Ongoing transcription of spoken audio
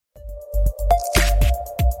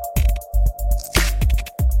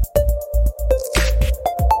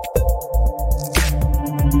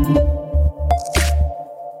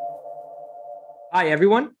Hi,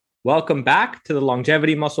 everyone. Welcome back to the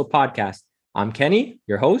Longevity Muscle Podcast. I'm Kenny,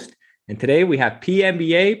 your host, and today we have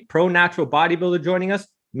PNBA Pro Natural Bodybuilder joining us,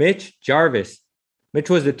 Mitch Jarvis. Mitch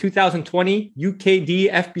was the 2020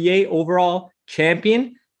 UKD FBA overall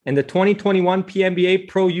champion and the 2021 PNBA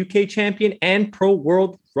Pro UK champion and Pro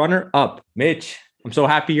World runner-up. Mitch, I'm so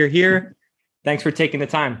happy you're here. Thanks for taking the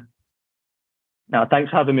time. Now,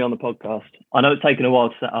 thanks for having me on the podcast. I know it's taken a while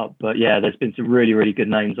to set up, but yeah, there's been some really, really good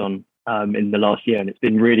names on in the last year, and it's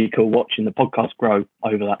been really cool watching the podcast grow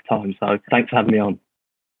over that time. So thanks for having me on.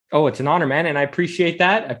 Oh, it's an honor, man. And I appreciate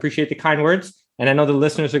that. I appreciate the kind words. And I know the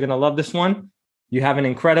listeners are going to love this one. You have an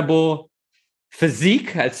incredible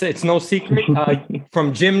physique. It's no secret.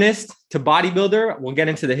 From gymnast to bodybuilder. We'll get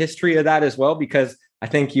into the history of that as well, because I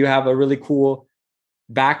think you have a really cool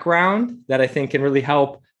background that I think can really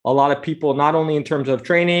help a lot of people, not only in terms of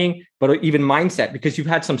training, but even mindset, because you've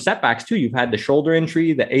had some setbacks too. You've had the shoulder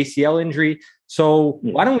injury, the ACL injury. So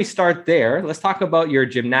why don't we start there? Let's talk about your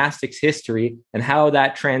gymnastics history and how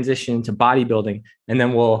that transitioned to bodybuilding. And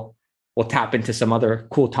then we'll tap into some other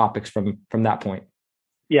cool topics from that point.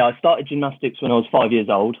 Yeah, I started gymnastics when I was 5 years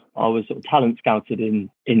old. I was sort of talent scouted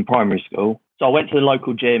in primary school. So I went to the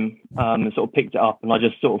local gym and sort of picked it up, and I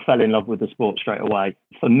just sort of fell in love with the sport straight away.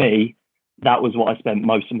 For me, that was what I spent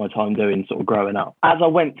most of my time doing sort of growing up. As I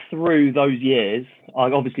went through those years, I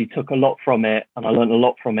obviously took a lot from it, and I learned a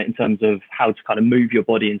lot from it in terms of how to kind of move your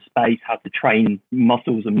body in space, how to train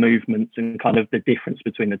muscles and movements, and kind of the difference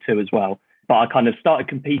between the two as well. But I kind of started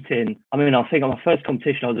competing. I think on my first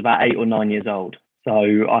competition, I was about 8 or 9 years old. So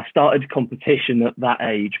I started competition at that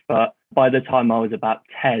age, but by the time I was about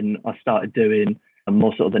 10, I started doing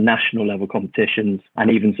more sort of the national level competitions, and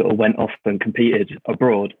even sort of went off and competed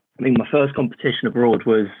abroad. I think my first competition abroad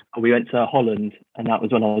we went to Holland, and that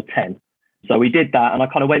was when I was 10. So we did that, and I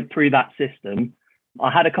kind of went through that system. I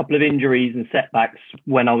had a couple of injuries and setbacks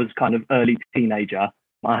when I was kind of early teenager.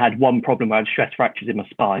 I had one problem where I had stress fractures in my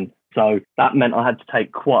spine. So that meant I had to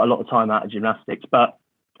take quite a lot of time out of gymnastics, but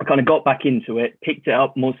I kind of got back into it, picked it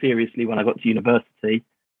up more seriously when I got to university.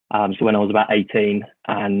 So when I was about 18,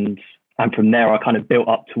 and from there, I kind of built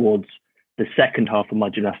up towards the second half of my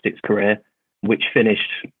gymnastics career, which finished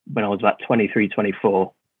when I was about 23,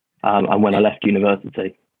 24, and when I left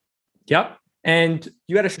university. Yep. And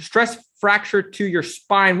you had a stress fracture to your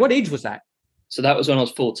spine. What age was that? So that was when I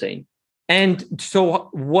was 14. And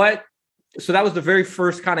so that was the very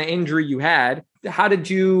first kind of injury you had. How did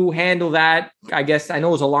you handle that? I guess I know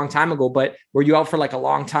it was a long time ago, but were you out for like a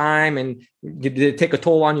long time, and did it take a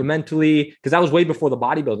toll on you mentally? Because that was way before the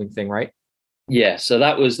bodybuilding thing, right? Yeah, so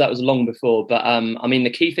that was long before. But the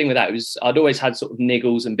key thing with that was I'd always had sort of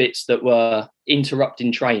niggles and bits that were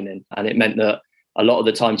interrupting training. And it meant that a lot of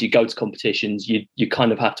the times you go to competitions, you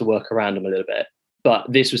kind of have to work around them a little bit.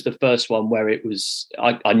 But this was the first one where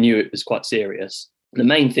I knew it was quite serious. The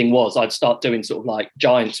main thing was I'd start doing sort of like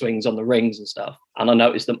giant swings on the rings and stuff. And I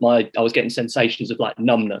noticed that I was getting sensations of like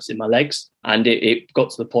numbness in my legs. And it got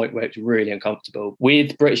to the point where it was really uncomfortable.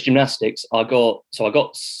 With British Gymnastics, I got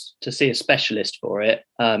to see a specialist for it.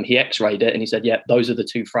 He x-rayed it and he said, yeah, those are the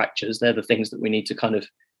two fractures. They're the things that we need to kind of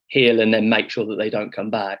heal and then make sure that they don't come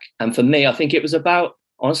back. And for me, I think it was about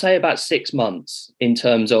 6 months in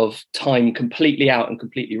terms of time completely out and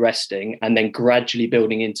completely resting, and then gradually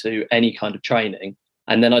building into any kind of training.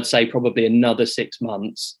 And then I'd say probably another 6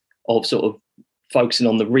 months of sort of focusing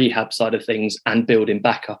on the rehab side of things and building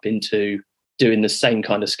back up into doing the same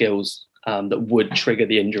kind of skills that would trigger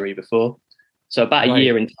the injury before. So about a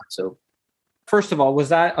year in total. First of all, was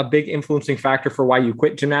that a big influencing factor for why you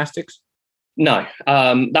quit gymnastics? No,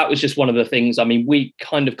 that was just one of the things. I mean, we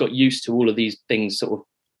kind of got used to all of these things, sort of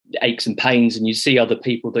aches and pains, and you see other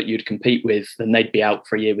people that you'd compete with and they'd be out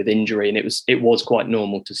for a year with injury, and it was quite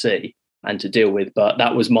normal to see and to deal with. But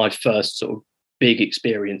that was my first sort of big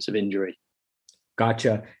experience of injury.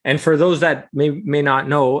 Gotcha. And for those that may not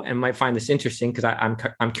know and might find this interesting, because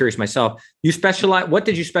I'm curious myself, what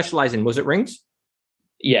did you specialize in? Was it rings?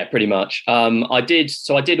 Yeah, pretty much. I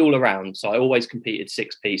did all around. So I always competed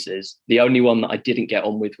 6 pieces. The only one that I didn't get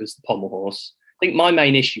on with was the pommel horse. I think my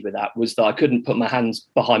main issue with that was that I couldn't put my hands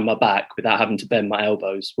behind my back without having to bend my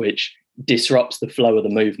elbows, which disrupts the flow of the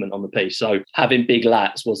movement on the piece. So having big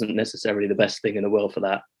lats wasn't necessarily the best thing in the world for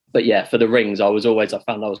that. But yeah, for the rings, I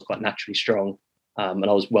found I was quite naturally strong, and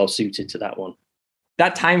I was well suited to that one.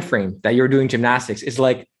 That time frame that you're doing gymnastics is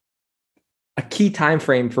like a key time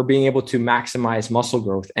frame for being able to maximize muscle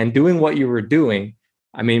growth, and doing what you were doing,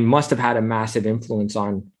 I mean, must have had a massive influence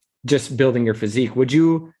on just building your physique.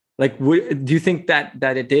 Do you think that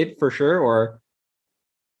it did for sure? Or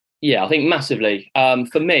yeah, I think massively.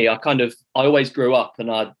 For me, I always grew up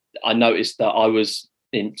and I I noticed that I was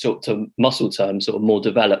in sort of muscle terms, sort of more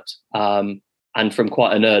developed. And from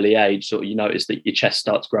quite an early age, sort of you notice that your chest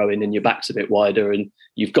starts growing and your back's a bit wider and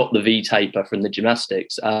you've got the V taper from the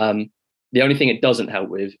gymnastics. The only thing it doesn't help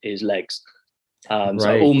with is legs.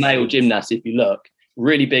 So all male gymnasts, if you look,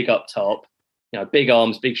 really big up top, big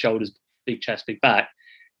arms, big shoulders, big chest, big back,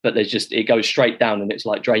 but it goes straight down and it's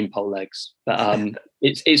like drain pole legs. But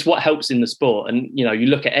it's what helps in the sport. And, you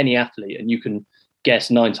look at any athlete and you can guess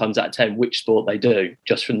 9 times out of 10 which sport they do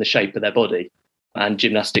just from the shape of their body. And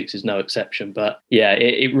gymnastics is no exception. But yeah,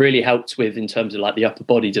 it really helped with, in terms of like the upper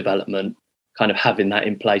body development, kind of having that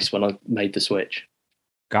in place when I made the switch.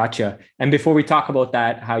 Gotcha. And before we talk about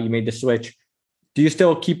that, how you made the switch, do you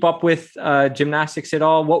still keep up with gymnastics at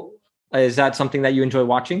all? What is that something that you enjoy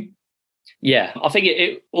watching? Yeah, I think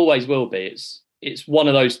it always will be. It's one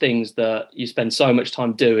of those things that you spend so much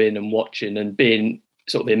time doing and watching and being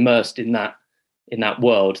sort of immersed in that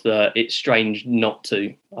world that it's strange not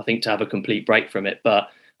to, I think, to have a complete break from it. But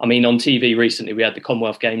I mean, on TV recently, we had the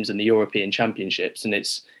Commonwealth Games and the European Championships, and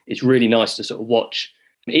it's really nice to sort of watch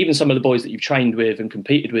even some of the boys that you've trained with and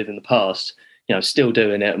competed with in the past, still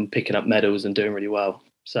doing it and picking up medals and doing really well.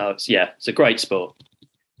 So it's a great sport.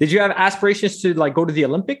 Did you have aspirations to like go to the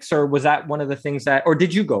Olympics, or was that one of the things or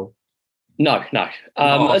did you go? No.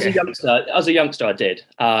 As a youngster, I did.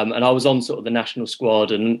 And I was on sort of the national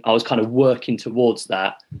squad and I was kind of working towards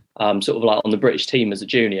that, sort of like on the British team as a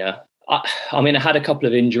junior. I mean, I had a couple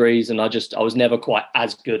of injuries and I was never quite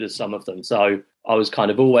as good as some of them. So I was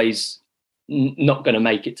kind of always not going to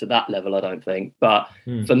make it to that level, I don't think. But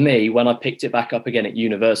for me, when I picked it back up again at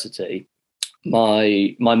university,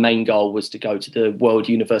 my main goal was to go to the World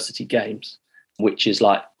University Games, which is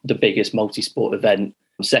like the biggest multi-sport event,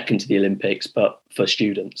 second to the Olympics, but for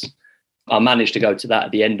students. I managed to go to that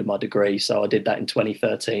at the end of my degree. So I did that in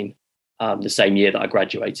 2013, the same year that I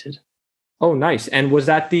graduated. Oh, nice. And was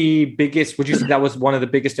that the biggest, would you say that was one of the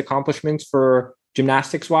biggest accomplishments for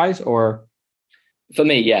gymnastics wise, or? For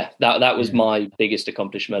me, yeah, that was my biggest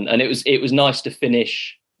accomplishment. And it was nice to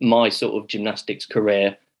finish my sort of gymnastics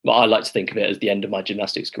career. But I like to think of it as the end of my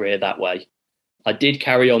gymnastics career that way. I did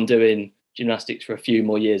carry on doing gymnastics for a few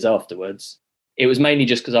more years afterwards. It was mainly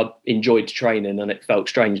just because I enjoyed training and it felt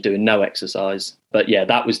strange doing no exercise. But yeah,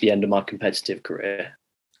 that was the end of my competitive career.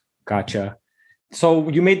 Gotcha. So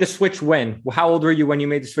you made the switch when? How old were you when you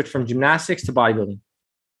made the switch from gymnastics to bodybuilding?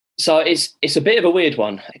 So it's a bit of a weird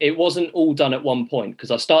one. It wasn't all done at one point because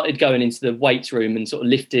I started going into the weights room and sort of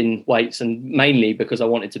lifting weights, and mainly because I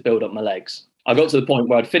wanted to build up my legs. I got to the point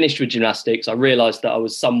where I'd finished with gymnastics. I realised that I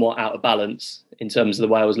was somewhat out of balance in terms of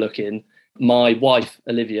the way I was looking. My wife,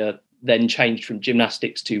 Olivia, then changed from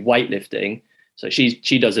gymnastics to weightlifting. So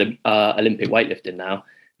she does Olympic weightlifting now,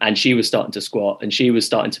 and she was starting to squat and she was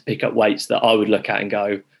starting to pick up weights that I would look at and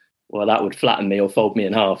go, well, that would flatten me or fold me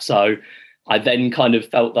in half. So I then kind of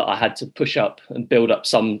felt that I had to push up and build up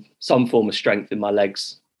some form of strength in my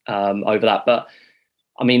legs over that. But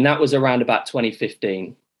I mean, that was around about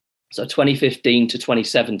 2015. So 2015 to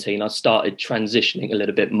 2017, I started transitioning a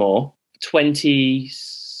little bit more. I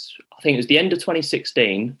think it was the end of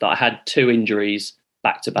 2016 that I had 2 injuries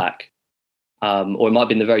back to back. Or it might have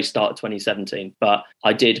been the very start of 2017. But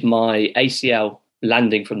I did my ACL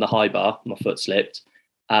landing from the high bar, my foot slipped.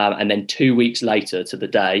 And then 2 weeks later to the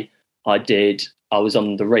day, I was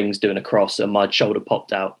on the rings doing a cross and my shoulder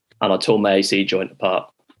popped out and I tore my AC joint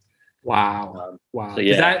apart. Wow. Wow. So,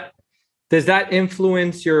 yeah. Does that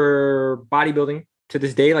influence your bodybuilding to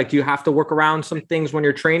this day? Like, do you have to work around some things when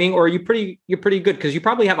you're training, or are you're pretty good? Because you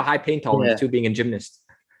probably have a high pain tolerance too, being a gymnast.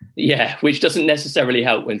 Yeah, which doesn't necessarily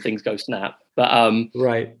help when things go snap. But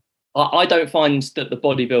right. I don't find that the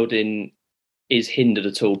bodybuilding is hindered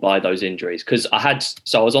at all by those injuries, because I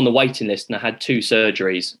was on the waiting list and I had 2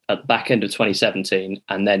 surgeries at the back end of 2017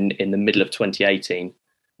 and then in the middle of 2018.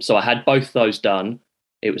 So I had both those done.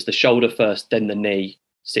 It was the shoulder first, then the knee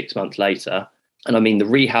 6 months later. And I mean, the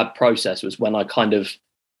rehab process was when I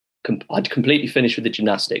I'd completely finished with the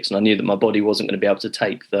gymnastics and I knew that my body wasn't going to be able to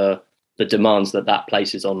take the demands that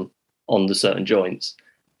places on the certain joints.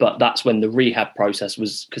 But that's when the rehab process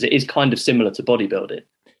was, because it is kind of similar to bodybuilding.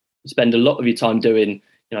 You spend a lot of your time doing,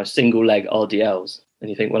 single leg RDLs,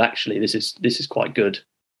 and you think, well, actually, this is quite good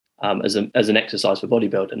as an exercise for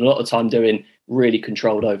bodybuilding. A lot of time doing really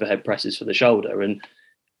controlled overhead presses for the shoulder, and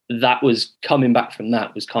that was coming back from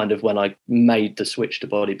that was kind of when I made the switch to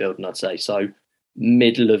bodybuilding, I'd say. So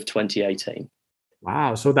middle of 2018.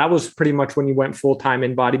 Wow. So that was pretty much when you went full time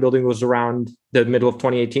in bodybuilding, was around the middle of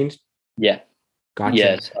 2018. Yeah. Gotcha.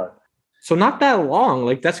 Yeah. So not that long.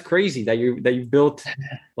 Like, that's crazy that you built,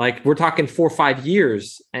 like, we're talking 4 or 5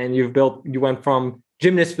 years, and you went from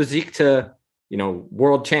gymnast physique to,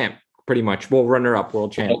 world champ, pretty much. Well, runner up,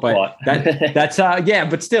 world champ. But that's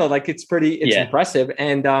but still, like, it's impressive.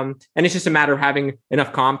 And it's just a matter of having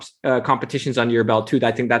enough competitions under your belt too.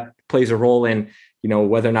 I think that plays a role in,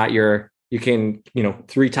 whether or not you can,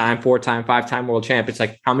 3-time, 4-time, 5-time world champ. It's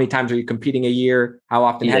like, how many times are you competing a year? How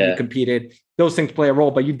often have you competed? Those things play a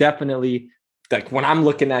role, but you definitely, like, when I'm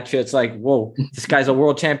looking at you, it's like, whoa, this guy's a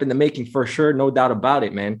world champ in the making for sure. No doubt about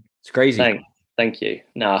it, man. It's crazy. Thank you.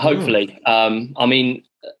 No, hopefully. I mean,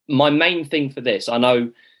 my main thing for this, I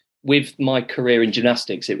know with my career in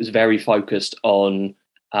gymnastics, it was very focused on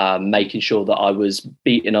making sure that I was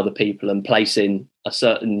beating other people and placing a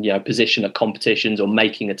certain position at competitions or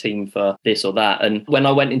making a team for this or that. And when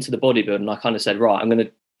I went into the bodybuilding, I kind of said, right, I'm going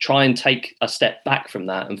to try and take a step back from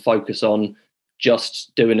that and focus on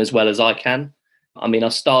just doing as well as I can. I mean,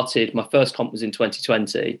 my first comp was in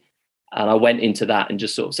 2020, and I went into that and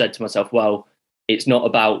just sort of said to myself, well, it's not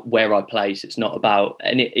about where I place. It's not about,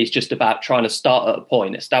 and it's just about trying to start at a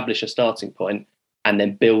point, establish a starting point, and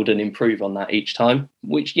then build and improve on that each time,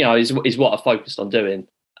 which, is what I focused on doing.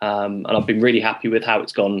 And I've been really happy with how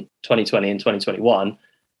it's gone 2020 and 2021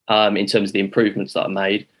 in terms of the improvements that I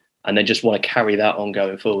made, and then just want to carry that on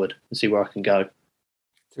going forward and see where I can go.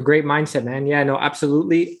 It's a great mindset, man. Yeah, no,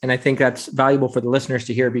 absolutely. And I think that's valuable for the listeners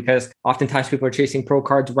to hear, because oftentimes people are chasing pro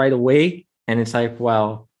cards right away. And it's like,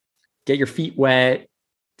 well, get your feet wet,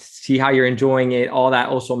 see how you're enjoying it. All that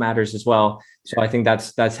also matters as well. So I think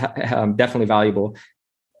that's definitely valuable.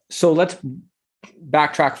 So let's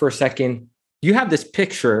backtrack for a second. You have this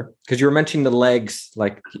picture, because you were mentioning the legs,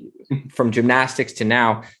 like from gymnastics to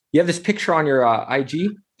now. You have this picture on your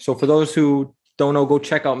IG. So for those who don't know, go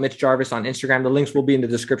check out Mitch Jarvis on Instagram. The links will be in the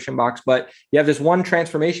description box. But you have this one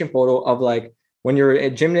transformation photo of like when you're a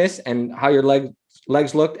gymnast and how your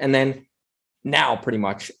legs looked, and then now pretty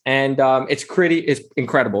much. And it's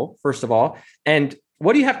incredible, first of all. And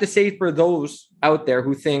what do you have to say for those out there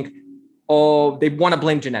who think, oh, they want to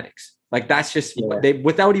blame genetics? Like, that's just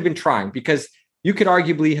without even trying, because you could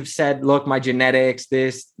arguably have said, look, my genetics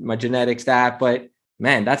this, my genetics that, but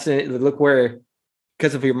man, look where,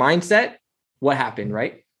 because of your mindset, what happened,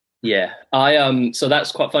 right? Yeah. So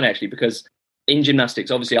that's quite funny actually, because in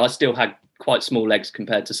gymnastics, obviously I still had quite small legs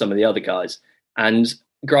compared to some of the other guys. And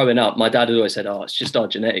growing up, my dad had always said, oh, it's just our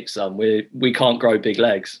genetics, son. We can't grow big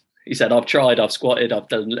legs. He said, I've tried, I've squatted, I've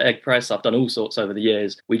done leg press, I've done all sorts over the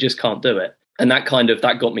years. We just can't do it. And that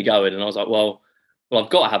got me going. And I was like, well,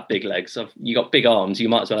 I've got to have big legs. You got big arms, you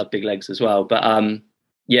might as well have big legs as well. But I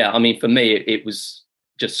mean, for me, it was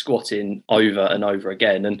just squatting over and over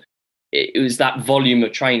again. And it was that volume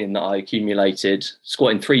of training that I accumulated,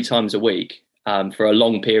 squatting 3 times a week for a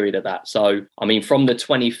long period of that. So, I mean, from the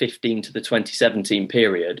 2015 to the 2017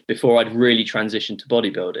 period, before I'd really transitioned to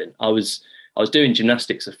bodybuilding, I was doing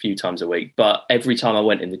gymnastics a few times a week, but every time I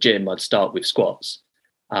went in the gym, I'd start with squats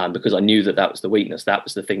because I knew that was the weakness. That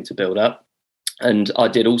was the thing to build up. And I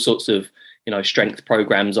did all sorts of, strength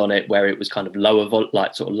programs on it where it was kind of lower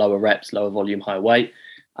reps, lower volume, high weight.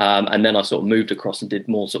 And then I sort of moved across and did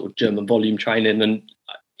more sort of German volume training. And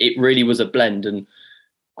it really was a blend. And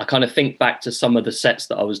I kind of think back to some of the sets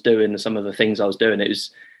that I was doing and some of the things I was doing.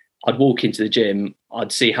 I'd walk into the gym,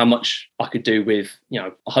 I'd see how much I could do with,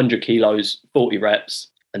 100 kilos, 40 reps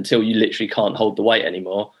until you literally can't hold the weight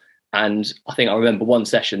anymore. And I think I remember one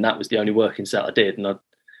session, that was the only working set I did. And I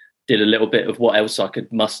did a little bit of what else I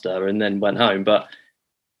could muster and then went home. But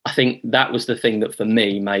I think that was the thing that for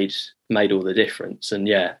me made all the difference. And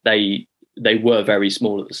yeah, they were very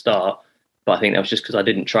small at the start, but I think that was just because I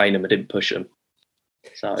didn't train them, I didn't push them.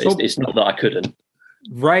 So it's not that I couldn't.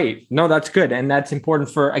 Right. No, that's good. And that's important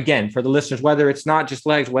for the listeners, whether it's not just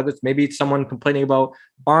legs, whether it's someone complaining about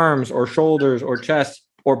arms or shoulders or chest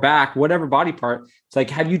or back, whatever body part. It's like,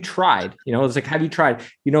 have you tried? Have you tried?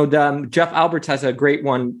 Jeff Alberts has a great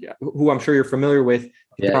one who I'm sure you're familiar with.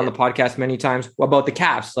 He's been on the podcast many times about the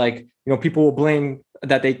calves. Like, people will blame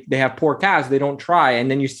that they have poor calves. They don't try. And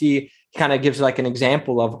then you see, he kind of gives like an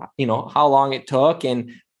example of, how long it took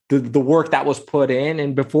and the work that was put in.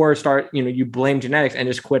 And before you blame genetics and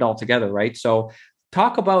just quit altogether. Right. So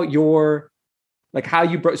talk about your, like how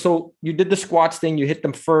so you did the squats thing, you hit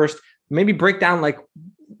them first, maybe break down like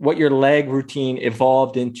what your leg routine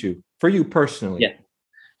evolved into for you personally. Yeah.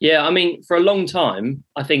 Yeah. I mean, for a long time,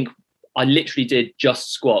 I think I literally did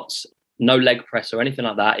just squats, no leg press or anything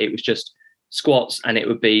like that. It was just squats and it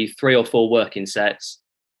would be 3 or 4 working sets.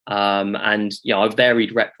 And I've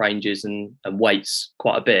varied rep ranges and weights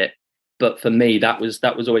quite a bit, but for me that was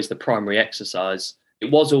always the primary exercise.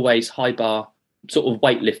 It was always high bar, sort of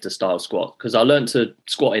weightlifter style squat, because I learned to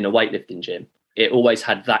squat in a weightlifting gym. it always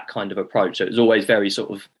had that kind of approach. So it was always very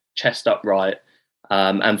sort of chest upright.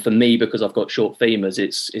 And for me, because I've got short femurs,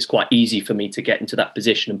 it's quite easy for me to get into that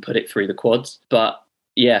position and put it through the quads. But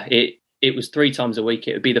yeah, it was 3 times a week.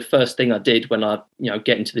 It would be the first thing I did when I,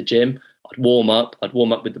 get into the gym. I'd warm up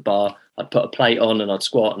with the bar. I'd put a plate on and I'd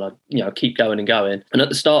squat and I'd, keep going and going. And at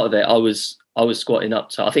the start of it, I was squatting up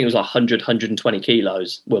to, I think it was like 100, 120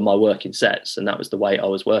 kilos were my working sets. And that was the weight I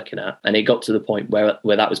was working at. And it got to the point where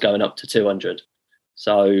that was going up to 200.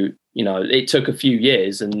 So, it took a few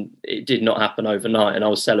years and it did not happen overnight. And I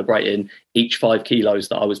was celebrating each 5 kilos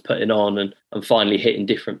that I was putting on and finally hitting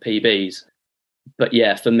different PBs. But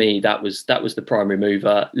yeah, for me, that was the primary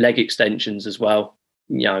mover. Leg extensions as well.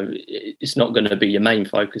 It's not going to be your main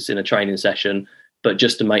focus in a training session, but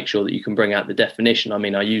just to make sure that you can bring out the definition. I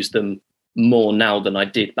mean, I use them more now than I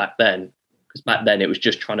did back then, because back then it was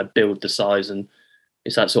just trying to build the size, and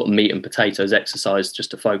it's that sort of meat and potatoes exercise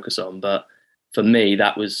just to focus on. But for me,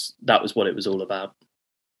 that was what it was all about.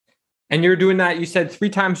 And you're doing that, you said 3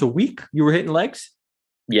 times a week you were hitting legs?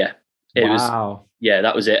 Yeah. Wow.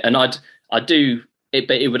 That was it. And I'd do it,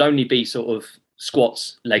 but it would only be sort of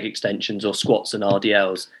squats, leg extensions, or squats and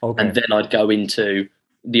RDLs. Okay. And then I'd go into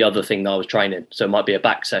the other thing that I was training. So it might be a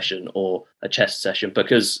back session or a chest session,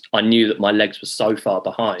 because I knew that my legs were so far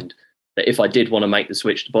behind that if I did want to make the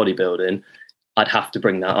switch to bodybuilding, I'd have to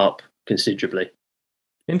bring that up considerably.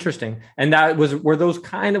 Interesting. And were those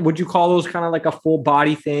would you call those kind of like a full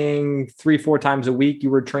body thing, 3-4 times a week you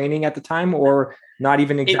were training at the time, or not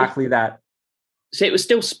even exactly that? So it was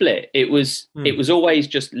still split. It was always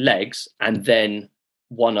just legs and then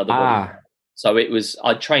one other body. So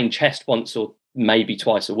I'd train chest once or maybe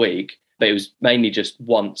twice a week, but it was mainly just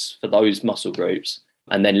once for those muscle groups.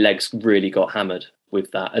 And then legs really got hammered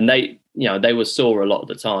with that. And they were sore a lot of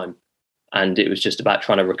the time. And it was just about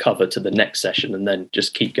trying to recover to the next session and then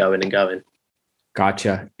just keep going and going.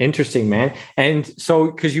 Gotcha. Interesting, man. And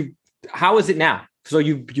so, how is it now? So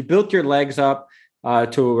you built your legs up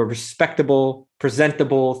to a respectable,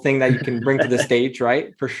 presentable thing that you can bring to the stage,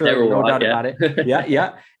 right? For sure. No doubt about it.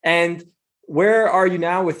 Yeah. And where are you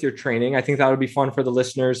now with your training? I think that would be fun for the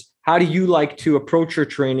listeners. How do you like to approach your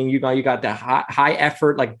training? You got the high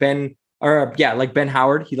effort, like Ben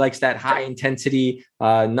Howard. He likes that high intensity,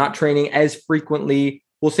 not training as frequently.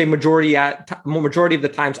 We'll say majority of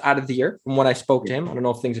the times out of the year from when I spoke to him. I don't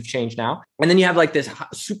know if things have changed now. And then you have like this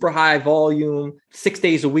super high volume, 6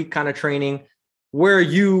 days a week kind of training. Where are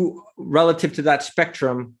you relative to that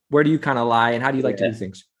spectrum? Where do you kind of lie, and how do you like to do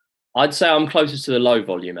things? I'd say I'm closer to the low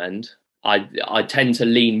volume end. I tend to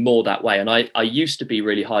lean more that way. And I used to be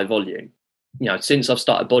really high volume. Since I've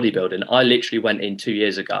started bodybuilding, I literally went in 2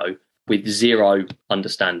 years ago with zero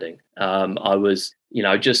understanding. I was,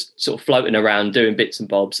 just sort of floating around doing bits and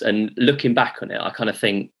bobs, and looking back on it, I kind of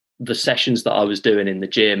think the sessions that I was doing in the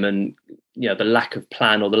gym and, the lack of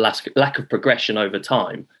plan or the lack of progression over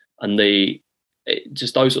time and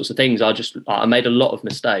just those sorts of things. I made a lot of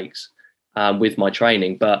mistakes with my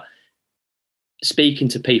training, but speaking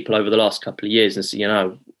to people over the last couple of years and see,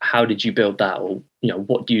 how did you build that? Or,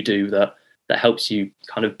 what do you do that helps you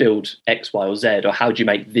kind of build X, Y, or Z, or how do you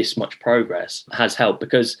make this much progress, has helped.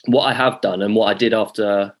 Because what I have done and what I did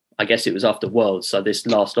after, I guess it was after Worlds, so this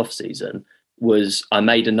last off season, was I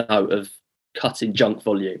made a note of cutting junk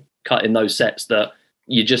volume, cutting those sets that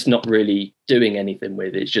you're just not really doing anything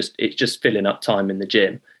with. It's just filling up time in the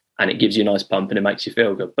gym, and it gives you a nice pump and it makes you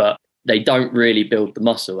feel good, but they don't really build the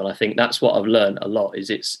muscle. And I think that's what I've learned a lot, is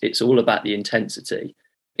it's all about the intensity.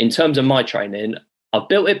 In terms of my training, I've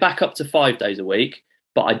built it back up to 5 days a week,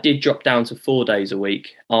 but I did drop down to 4 days a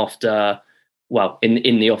week after,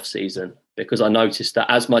 in the off season, because I noticed that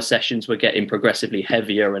as my sessions were getting progressively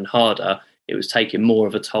heavier and harder, it was taking more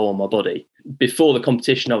of a toll on my body. Before the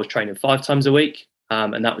competition, I was training 5 times a week,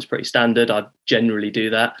 and that was pretty standard. I generally do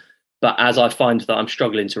that. But as I find that I'm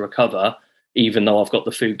struggling to recover, even though I've got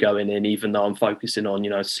the food going in, even though I'm focusing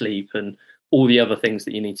on, sleep and all the other things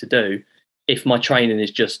that you need to do, if my training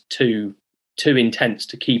is just too intense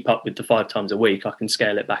to keep up with the 5 times a week, I can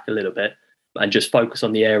scale it back a little bit and just focus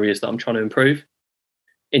on the areas that I'm trying to improve.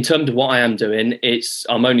 In terms of what I am doing,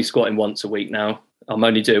 I'm only squatting once a week now. I'm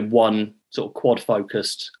only doing one sort of quad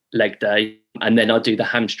focused leg day, and then I do the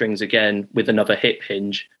hamstrings again with another hip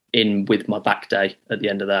hinge in with my back day at the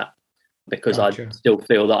end of that, because Gotcha. I still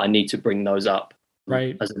feel that I need to bring those up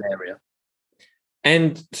as an area.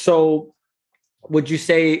 And so would you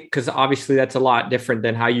say, because obviously that's a lot different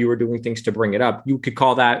than how you were doing things to bring it up, you could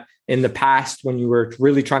call that in the past when you were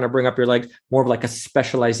really trying to bring up your legs more of like a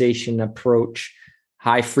specialization approach,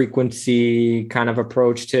 high frequency kind of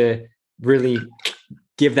approach to really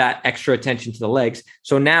give that extra attention to the legs.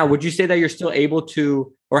 So now, would you say that you're still able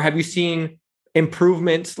to, or have you seen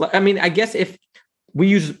improvements? I mean, I guess if we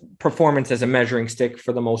use performance as a measuring stick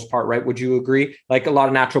for the most part, right? Would you agree? Like a lot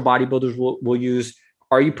of natural bodybuilders will use,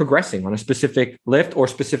 are you progressing on a specific lift or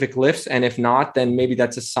specific lifts? And if not, then maybe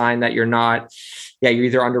that's a sign that you're not, you're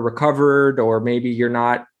either under recovered, or maybe you're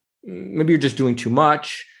just doing too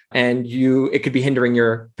much, and it could be hindering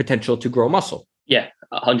your potential to grow muscle. Yeah,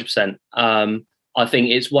 100%. I think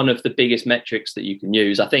it's one of the biggest metrics that you can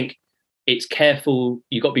use. I think it's careful.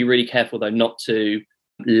 You've got to be really careful though, not to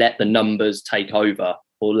let the numbers take over,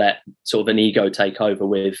 or let sort of an ego take over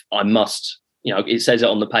with, I must, it says it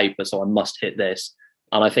on the paper, so I must hit this.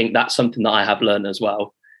 And I think that's something that I have learned as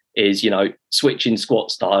well, is, switching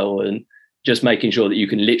squat style and just making sure that you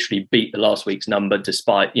can literally beat the last week's number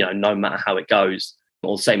despite, no matter how it goes,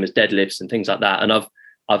 or the same as deadlifts and things like that. And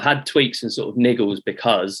I've had tweaks and sort of niggles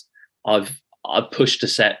because I've pushed a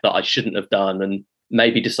set that I shouldn't have done, and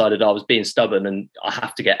maybe decided I was being stubborn and I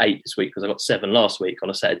have to get 8 this week because I got 7 last week on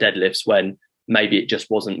a set of deadlifts, when maybe it just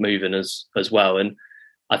wasn't moving as well. And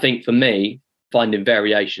I think for me, finding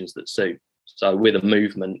variations that suit. So with a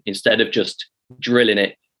movement, instead of just drilling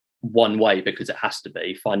it one way because it has to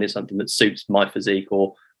be, finding something that suits my physique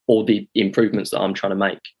or the improvements that I'm trying to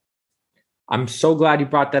make. I'm so glad you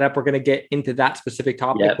brought that up. We're going to get into that specific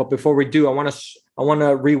topic, but before we do, I want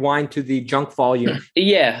to rewind to the junk volume.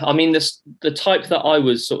 Yeah, I mean, the type that I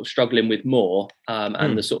was sort of struggling with more,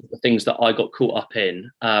 and the sort of the things that I got caught up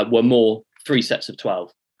in were more 3 sets of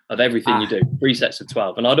 12 of everything you do. 3 sets of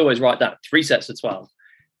 12, and I'd always write that 3 sets of 12.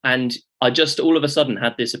 And I just all of a sudden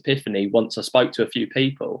had this epiphany once I spoke to a few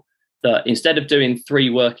people, that instead of doing 3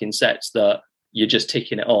 working sets that you're just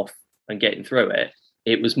ticking it off and getting through it,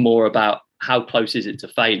 it was more about how close is it to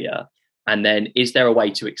failure? And then is there a way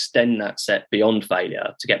to extend that set beyond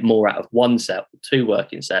failure to get more out of 1 set or 2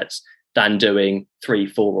 working sets than doing 3,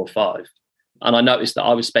 4 or 5? And I noticed that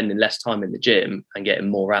I was spending less time in the gym and getting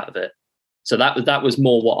more out of it. So that was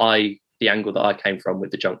more the angle that I came from with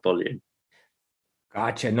the junk volume.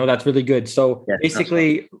 Gotcha. No, that's really good. So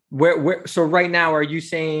basically, so right now, are you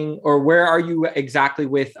saying, or where are you exactly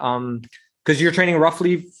with, because you're training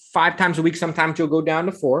roughly 5 times a week, sometimes you'll go down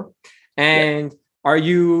to 4. And are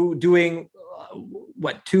you doing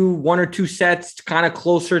 1 or 2 sets kind of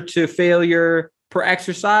closer to failure per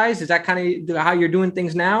exercise? Is that kind of how you're doing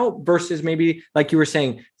things now versus maybe like you were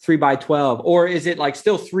saying 3 by 12, or is it like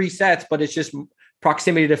still 3 sets, but it's just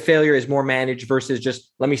proximity to failure is more managed versus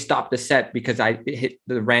just let me stop the set because I hit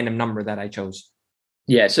the random number that I chose?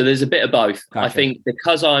 Yeah. So there's a bit of both. Gotcha. I think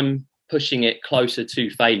because I'm pushing it closer to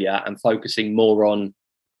failure and focusing more on,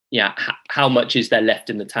 how much is there left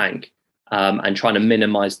in the tank, and trying to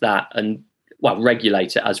minimize that and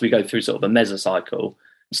regulate it as we go through sort of a mesocycle,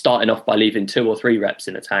 starting off by leaving 2 or 3 reps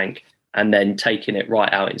in a tank and then taking it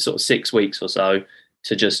right out in sort of 6 weeks or so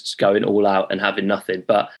to just going all out and having nothing.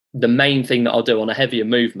 But the main thing that I'll do on a heavier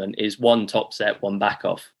movement is 1 top set, 1 back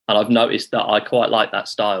off. And I've noticed that I quite like that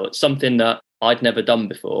style. It's something that I'd never done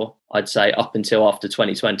before. I'd say up until after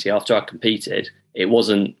 2020, after I competed, it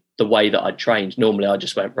wasn't the way that I'd trained. Normally I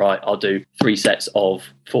just went, right, I'll do 3 sets of,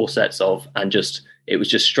 4 sets of, and it was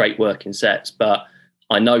just straight working sets. But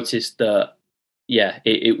I noticed that,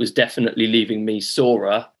 it was definitely leaving me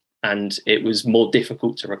sorer, and it was more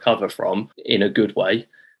difficult to recover from in a good way.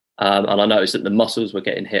 And I noticed that the muscles were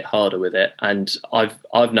getting hit harder with it. And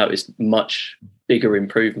I've noticed much bigger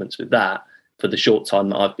improvements with that for the short time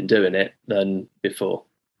that I've been doing it than before.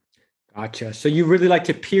 Gotcha. So you really like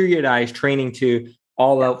to periodize training to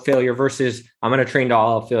all out failure versus I'm going to train to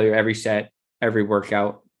all out failure every set, every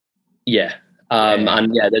workout. Yeah.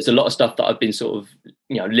 And there's a lot of stuff that I've been sort of,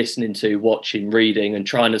 listening to, watching, reading, and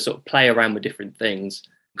trying to sort of play around with different things.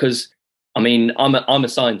 Because I mean, I'm a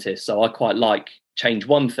scientist, so I quite like change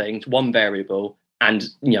one thing, one variable, and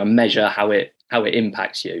measure how it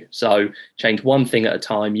impacts you. So change one thing at a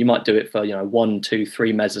time. You might do it for 1, 2,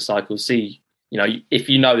 3 mesocycles. See, if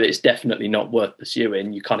you know that it's definitely not worth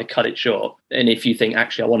pursuing, you kind of cut it short. And if you think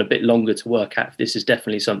actually I want a bit longer to work at, if this is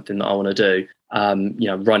definitely something that I want to do,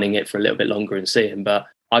 running it for a little bit longer and seeing. But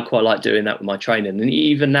I quite like doing that with my training. And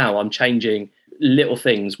even now I'm changing little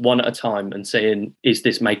things one at a time and saying, is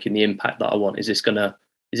this making the impact that I want? Is this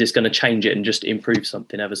gonna change it and just improve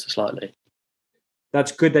something ever so slightly?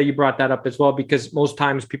 That's good that you brought that up as well, because most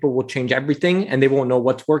times people will change everything and they won't know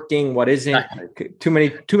what's working, what isn't. Exactly.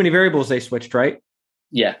 Too many variables they switched, right?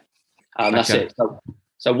 Yeah. That's it.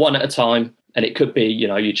 So one at a time. And it could be,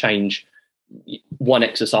 you change one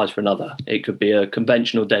exercise for another. It could be a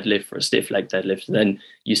conventional deadlift for a stiff leg deadlift. And then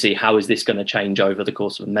you see, how is this going to change over the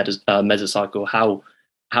course of a mesocycle?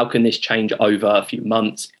 how can this change over a few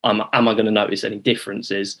months? Am I going to notice any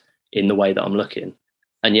differences in the way that I'm looking?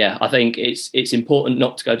 And yeah, I think it's important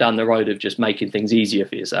not to go down the road of just making things easier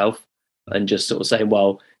for yourself and just sort of saying,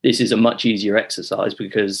 well, this is a much easier exercise,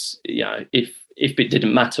 because, you know, if it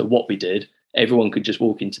didn't matter what we did, everyone could just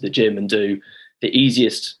walk into the gym and do the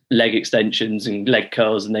easiest leg extensions and leg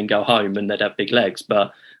curls and then go home and they'd have big legs.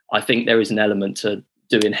 But I think there is an element to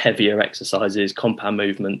doing heavier exercises, compound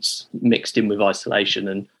movements mixed in with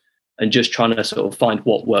isolation, and just trying to sort of find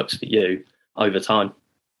what works for you over time.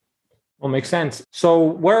 Well, makes sense. So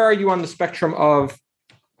where are you on the spectrum of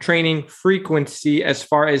training frequency as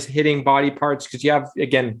far as hitting body parts? Because you have,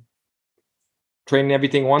 again, training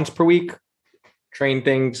everything once per week, train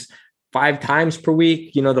things 5 times per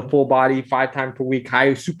week, you know, the full body 5 times per week,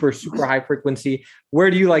 super high frequency.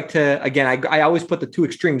 Where do you like to, again, I always put the two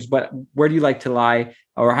extremes, but where do you like to lie,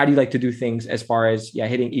 or how do you like to do things as far as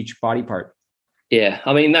hitting each body part? Yeah,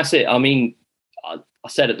 I mean, that's it. I mean, I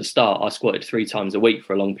said at the start, I squatted 3 times a week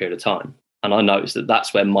for a long period of time. And I noticed that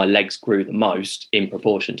that's when my legs grew the most in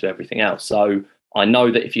proportion to everything else. So I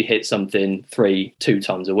know that if you hit something 2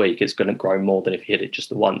 times a week, it's going to grow more than if you hit it just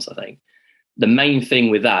the once, I think. The main thing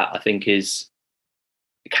with that, I think, is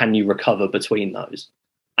can you recover between those?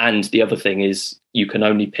 And the other thing is you can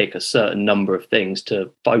only pick a certain number of things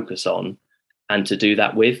to focus on and to do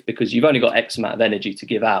that with, because you've only got X amount of energy to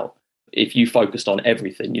give out. If you focused on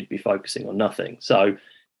everything, you'd be focusing on nothing. So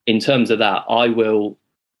in terms of that, I will,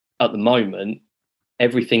 at the moment,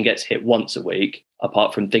 everything gets hit once a week,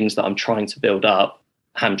 apart from things that I'm trying to build up,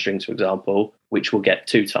 hamstrings, for example, which will get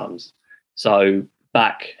 2 times. So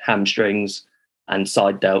back, hamstrings, and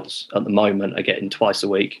side delts at the moment are getting twice a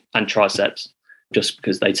week, and triceps, just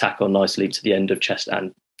because they tack on nicely to the end of chest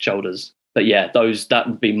and shoulders. But yeah, that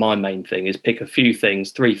would be my main thing, is pick a few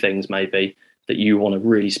things, 3 things maybe, that you want to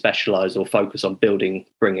really specialize or focus on building,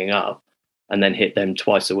 bringing up, and then hit them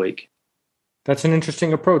twice a week. That's an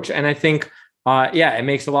interesting approach. And I think, it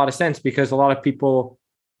makes a lot of sense, because a lot of people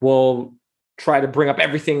will try to bring up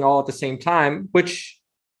everything all at the same time, which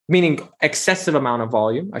meaning excessive amount of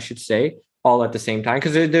volume, I should say, all at the same time,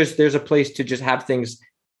 because there's a place to just have things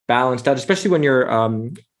balanced out, especially when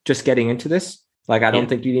you're just getting into this. Like, I don't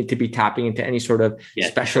think you need to be tapping into any sort of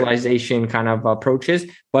specialization kind of approaches.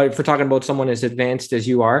 But if we're talking about someone as advanced as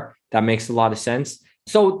you are, that makes a lot of sense.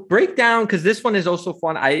 So break down, because this one is also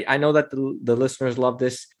fun. I know that the listeners love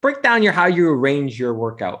this. Break down how you arrange your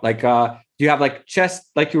workout. Like, do you have like chest,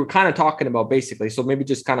 like you were kind of talking about basically? So maybe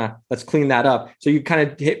just kind of, let's clean that up. So you kind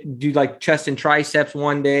of do like chest and triceps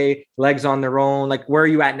one day, legs on their own. Like, where are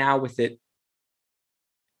you at now with it?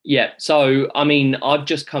 Yeah. So, I mean, I've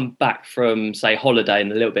just come back from, say, holiday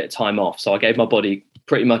and a little bit of time off. So I gave my body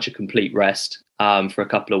pretty much a complete rest for a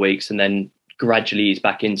couple of weeks, and then gradually ease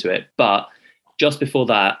back into it. But just before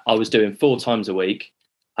that, I was doing 4 times a week.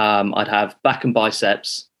 I'd have back and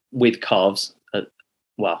biceps with calves.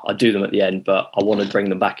 I do them at the end, but I want to bring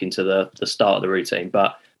them back into the start of the routine.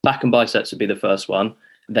 But back and biceps would be the first one.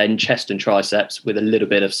 Then chest and triceps with a little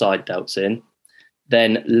bit of side delts in.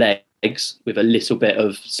 Then legs with a little bit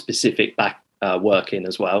of specific back work in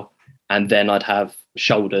as well. And then I'd have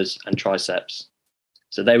shoulders and triceps.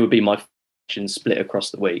 So they would be my functions split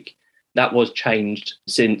across the week. That was changed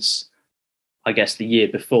since, I guess, the year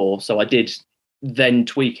before. So I did then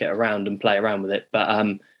tweak it around and play around with it. But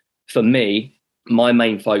for me, my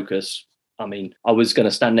main focus, I mean, I was going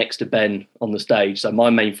to stand next to Ben on the stage. So my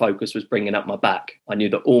main focus was bringing up my back. I knew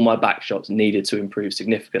that all my back shots needed to improve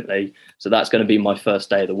significantly. So that's going to be my first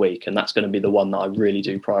day of the week. And that's going to be the one that I really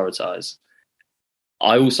do prioritize.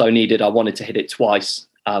 I also I wanted to hit it twice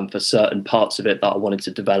for certain parts of it that I wanted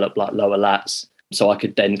to develop, like lower lats. So I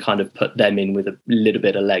could then kind of put them in with a little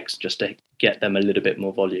bit of legs just to get them a little bit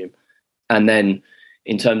more volume. And then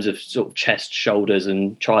in terms of sort of chest, shoulders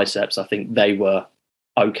and triceps, I think they were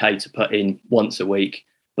okay to put in once a week,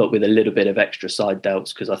 but with a little bit of extra side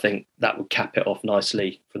delts, because I think that would cap it off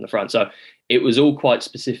nicely from the front. So it was all quite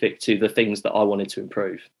specific to the things that I wanted to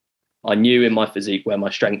improve. I knew in my physique where my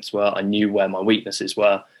strengths were, I knew where my weaknesses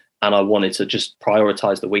were, and I wanted to just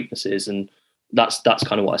prioritize the weaknesses. And that's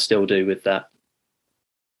kind of what I still do with that.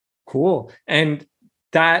 Cool. And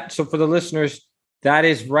so for the listeners, that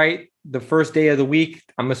is right, the first day of the week.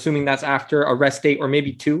 I'm assuming that's after a rest day, or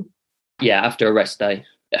maybe 2. Yeah, after a rest day.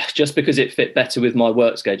 Just because it fit better with my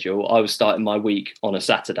work schedule, I was starting my week on a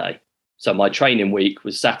Saturday. So my training week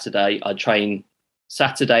was Saturday. I'd train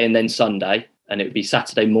Saturday and then Sunday, and it would be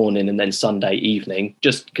Saturday morning and then Sunday evening,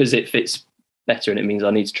 just because it fits better and it means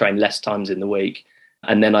I need to train less times in the week.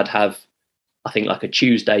 And then I'd have, I think, like a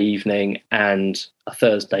Tuesday evening and a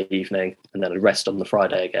Thursday evening, and then a rest on the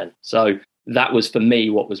Friday again. So that was for me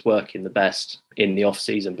what was working the best in the off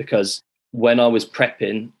season, because when I was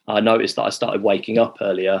prepping, I noticed that I started waking up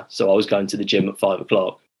earlier. So I was going to the gym at 5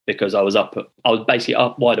 o'clock because I was basically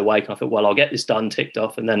up wide awake. And I thought, well, I'll get this done, ticked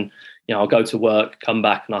off, and then, I'll go to work, come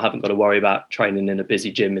back, and I haven't got to worry about training in a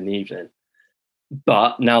busy gym in the evening.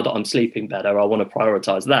 But now that I'm sleeping better, I want to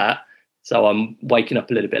prioritize that. So I'm waking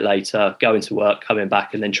up a little bit later, going to work, coming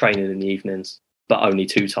back, and then training in the evenings, but only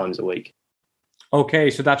 2 times a week. Okay,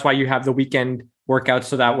 so that's why you have the weekend workouts,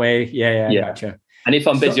 so that way, I gotcha. And if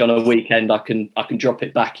I'm busy on a weekend, I can drop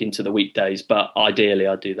it back into the weekdays, but ideally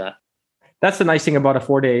I do that. That's the nice thing about a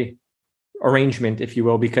 4-day arrangement, if you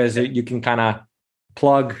will, because you can kind of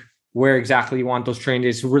plug where exactly you want those training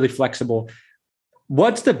days. It's really flexible.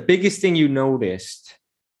 What's the biggest thing you noticed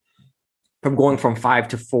from going from 5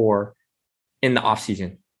 to 4 in the off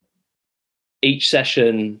season? Each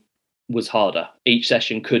session was harder. Each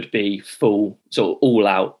session could be full, sort of all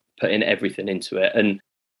out, putting everything into it. And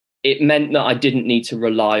it meant that I didn't need to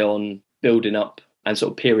rely on building up and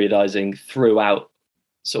sort of periodizing throughout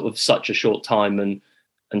sort of such a short time and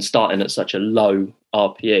starting at such a low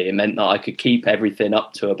RPE. It meant that I could keep everything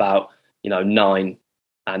up to about, 9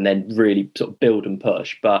 and then really sort of build and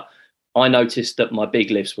push. But I noticed that my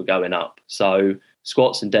big lifts were going up. So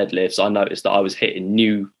squats and deadlifts, I noticed that I was hitting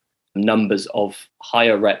new numbers of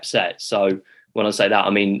higher rep sets. So when I say that,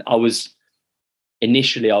 I mean, I was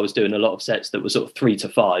doing a lot of sets that were sort of 3 to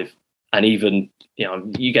 5. And even,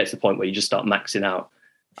 you get to the point where you just start maxing out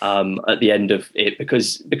at the end of it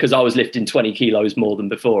because I was lifting 20 kilos more than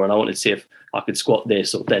before. And I wanted to see if I could squat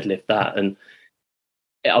this or deadlift that. And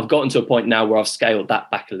I've gotten to a point now where I've scaled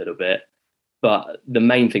that back a little bit. But the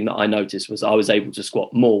main thing that I noticed was I was able to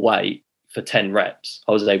squat more weight for 10 reps.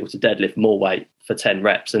 I was able to deadlift more weight for 10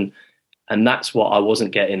 reps. And that's what I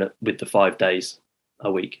wasn't getting with the 5 days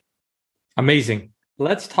a week. Amazing.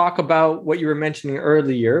 Let's talk about what you were mentioning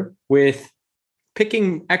earlier with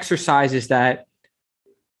picking exercises that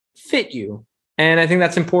fit you. And I think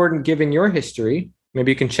that's important given your history.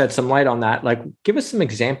 Maybe you can shed some light on that. Like, give us some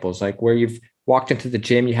examples, like where you've walked into the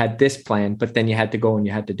gym, you had this plan, but then you had to go and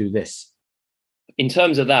you had to do this. In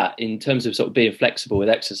terms of that, in terms of sort of being flexible with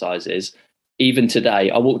exercises, even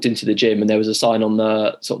today, I walked into the gym and there was a sign on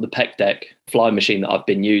the sort of the pec deck fly machine that I've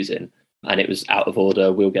been using, and it was out of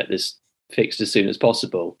order. We'll get this fixed as soon as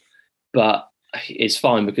possible. But it's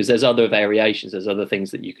fine because there's other variations, there's other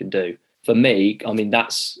things that you can do. For me, I mean,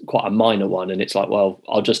 that's quite a minor one. And it's like, well,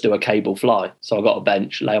 I'll just do a cable fly. So I got a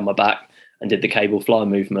bench, lay on my back and did the cable fly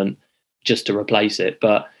movement just to replace it.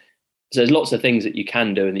 But so there's lots of things that you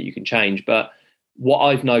can do and that you can change. But what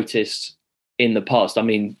I've noticed in the past, I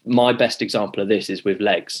mean, my best example of this is with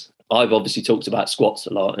legs. I've obviously talked about squats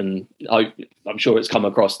a lot, and I'm sure it's come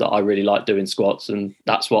across that I really like doing squats. And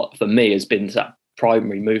that's what, for me, has been that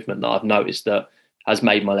primary movement that I've noticed that has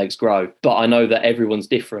made my legs grow. But I know that everyone's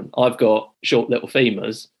different. I've got short little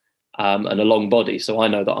femurs and a long body, so I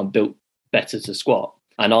know that I'm built better to squat.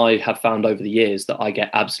 And I have found over the years that I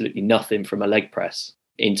get absolutely nothing from a leg press.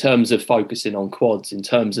 In terms of focusing on quads, in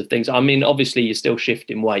terms of things, I mean, obviously you're still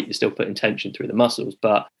shifting weight, you're still putting tension through the muscles.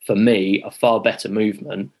 But for me, a far better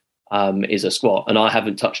movement is a squat. And I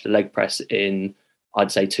haven't touched a leg press in,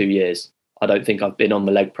 I'd say, 2 years. I don't think I've been on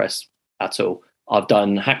the leg press at all. I've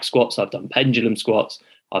done hack squats, I've done pendulum squats,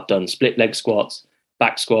 I've done split leg squats,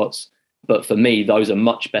 back squats. But for me, those are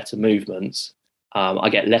much better movements. I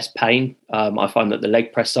get less pain. I find that the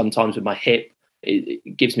leg press sometimes with my hip,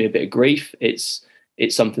 it gives me a bit of grief. It's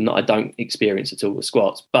something that I don't experience at all with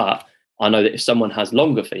squats. But I know that if someone has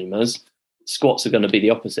longer femurs, squats are going to be the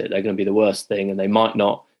opposite. They're going to be the worst thing, and they might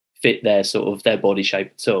not fit their body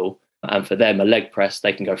shape at all. And for them, a leg press,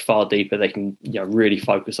 they can go far deeper. They can really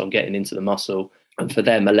focus on getting into the muscle. And for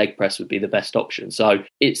them, a leg press would be the best option. So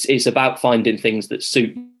it's about finding things that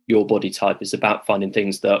suit your body type. It's about finding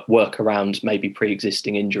things that work around maybe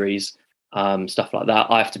pre-existing injuries, stuff like that.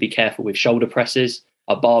 I have to be careful with shoulder presses.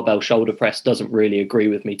 A barbell shoulder press doesn't really agree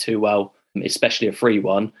with me too well, especially a free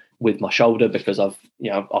one with my shoulder, because I've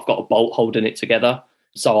got a bolt holding it together.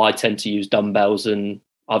 So I tend to use dumbbells, and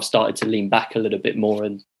I've started to lean back a little bit more,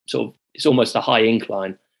 and sort of it's almost a high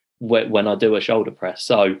incline when I do a shoulder press.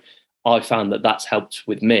 So I found that that's helped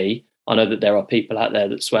with me. I know that there are people out there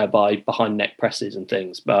that swear by behind neck presses and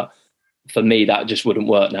things, but for me, that just wouldn't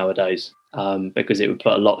work nowadays because it would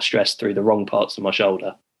put a lot of stress through the wrong parts of my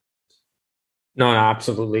shoulder. No,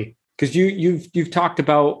 absolutely. Because you've talked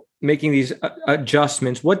about making these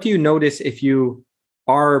adjustments. What do you notice if you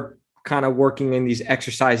are kind of working in these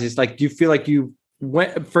exercises? Like, do you feel like you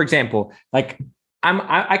went, for example, like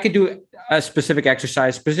I could do a specific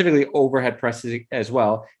exercise, specifically overhead presses as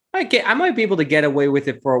well. I might be able to get away with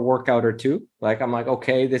it for a workout or two. Like I'm like,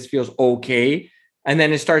 okay, this feels okay. And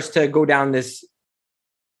then it starts to go down this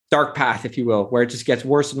dark path, if you will, where it just gets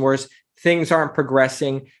worse and worse. Things aren't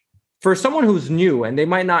progressing. For someone who's new and they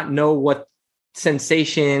might not know what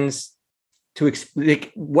sensations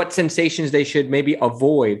what sensations they should maybe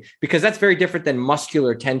avoid, because that's very different than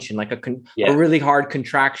muscular tension, like a really hard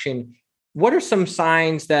contraction. What are some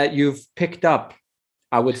signs that you've picked up,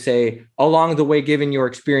 I would say, along the way, given your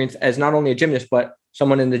experience as not only a gymnast, but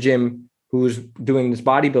someone in the gym who's doing this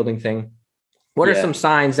bodybuilding thing? What are some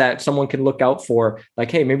signs that someone can look out for?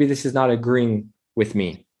 Like, hey, maybe this is not agreeing with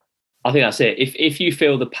me. I think that's it. If you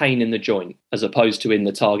feel the pain in the joint as opposed to in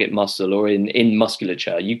the target muscle or in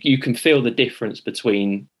musculature, you can feel the difference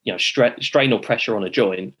between, you know, strain or pressure on a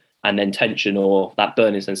joint and then tension or that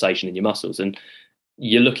burning sensation in your muscles. And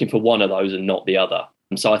you're looking for one of those and not the other.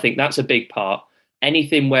 And so I think that's a big part.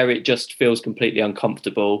 Anything where it just feels completely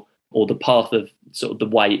uncomfortable or the path of sort of the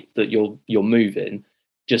weight that you're moving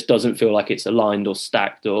just doesn't feel like it's aligned or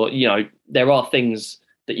stacked, or, you know, there are things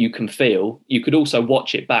that you can feel. You could also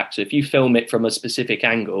watch it back. So if you film it from a specific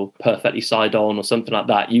angle, perfectly side on or something like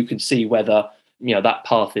that, you can see whether, you know, that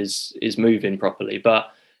path is moving properly.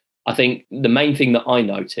 But I think the main thing that I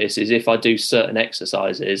notice is if I do certain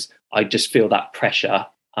exercises, I just feel that pressure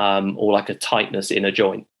or like a tightness in a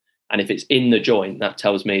joint. And if it's in the joint, that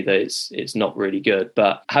tells me that it's not really good.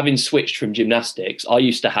 But having switched from gymnastics, I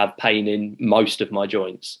used to have pain in most of my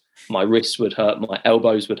joints. My wrists would hurt, my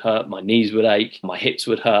elbows would hurt, my knees would ache, my hips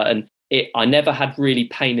would hurt. And I never had really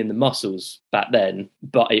pain in the muscles back then,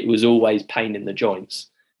 but it was always pain in the joints.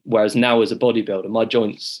 Whereas now as a bodybuilder, my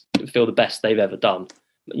joints feel the best they've ever done.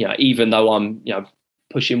 You know, even though I'm, you know,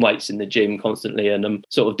 pushing weights in the gym constantly and I'm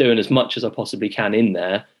sort of doing as much as I possibly can in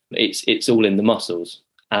there, it's all in the muscles.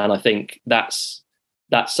 And I think that's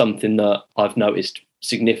something that I've noticed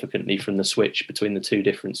significantly from the switch between the two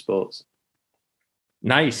different sports.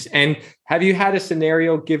 Nice. And have you had a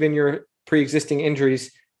scenario, given your pre-existing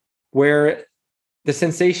injuries, where the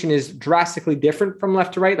sensation is drastically different from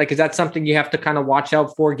left to right? Like, is that something you have to kind of watch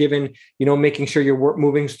out for, given, you know, making sure you're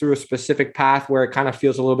moving through a specific path where it kind of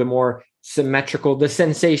feels a little bit more symmetrical, the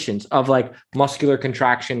sensations of like muscular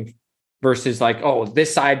contraction versus like, oh,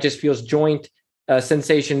 this side just feels joint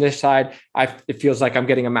sensation, this side, it feels like I'm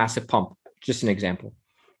getting a massive pump. Just an example.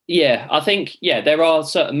 Yeah, I think, there are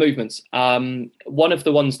certain movements. One of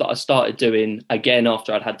the ones that I started doing again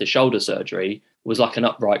after I'd had the shoulder surgery was like an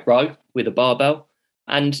upright row with a barbell.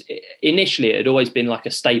 And initially it had always been like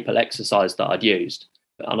a staple exercise that I'd used.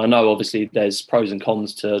 And I know obviously there's pros and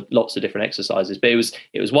cons to lots of different exercises, but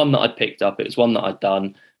it was one that I'd picked up. It was one that I'd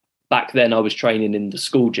done. Back then I was training in the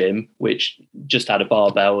school gym, which just had a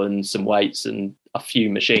barbell and some weights and a few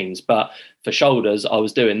machines. But for shoulders, I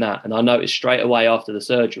was doing that. And I noticed straight away after the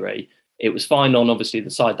surgery, it was fine on obviously the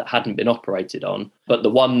side that hadn't been operated on, but the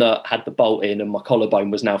one that had the bolt in and my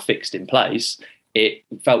collarbone was now fixed in place, it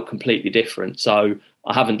felt completely different. So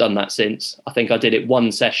I haven't done that since. I think I did it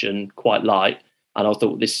one session quite light and I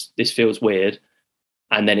thought this feels weird.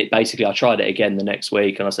 And then I tried it again the next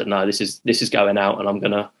week and I said, no, this is going out and I'm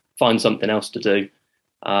going to find something else to do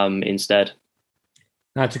instead.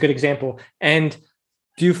 That's a good example. And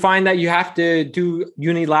do you find that you have to do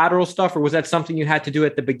unilateral stuff, or was that something you had to do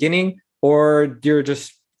at the beginning, or you're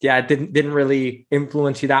just, it didn't really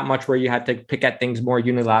influence you that much where you had to pick at things more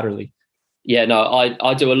unilaterally? Yeah, no,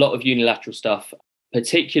 I do a lot of unilateral stuff,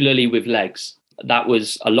 particularly with legs. That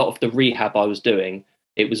was a lot of the rehab I was doing.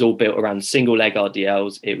 It was all built around single leg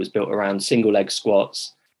RDLs. It was built around single leg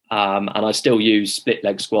squats. And I still use split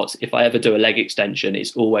leg squats. If I ever do a leg extension,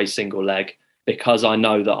 it's always single leg, because I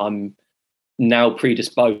know that I'm now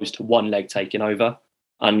predisposed to one leg taking over.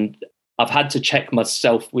 And I've had to check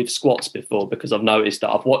myself with squats before, because I've noticed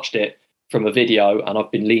that I've watched it from a video and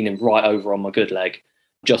I've been leaning right over on my good leg,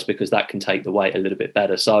 just because that can take the weight a little bit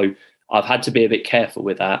better. So I've had to be a bit careful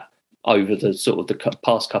with that over the sort of the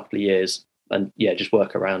past couple of years and just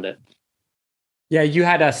work around it. Yeah, you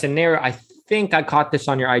had a scenario, I think I caught this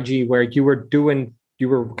on your IG, where you were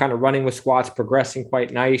kind of running with squats, progressing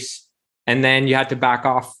quite nice. And then you had to back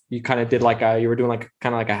off. You kind of did you were doing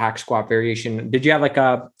kind of like a hack squat variation. Did you have like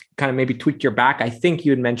a kind of maybe tweak your back? I think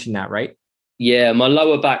you had mentioned that, right? Yeah, my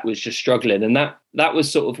lower back was just struggling. And that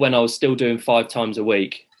was sort of when I was still doing 5 times a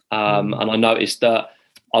week. And I noticed that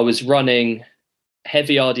I was running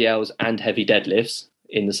heavy RDLs and heavy deadlifts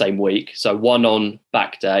in the same week. So one on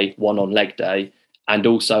back day, one on leg day, and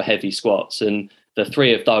also heavy squats. And the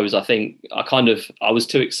 3 of those, I think I was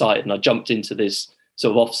too excited and I jumped into this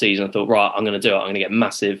sort of off season. I thought, right, I'm going to do it. I'm going to get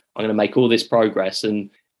massive. I'm going to make all this progress. And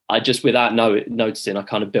I just, without noticing, I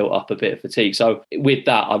kind of built up a bit of fatigue. So with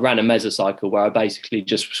that, I ran a mesocycle where I basically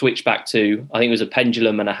just switched back to, I think it was a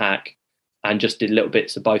pendulum and a hack, and just did little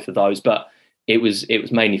bits of both of those. But it was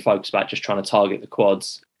mainly focused about just trying to target the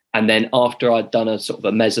quads. And then after I'd done a sort of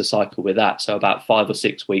a mesocycle with that, so about 5 or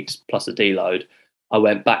 6 weeks plus a deload, I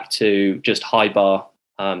went back to just high bar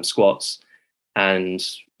squats. And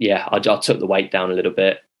yeah, I took the weight down a little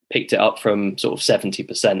bit, picked it up from sort of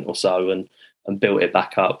 70% or so, and built it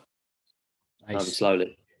back up. Nice.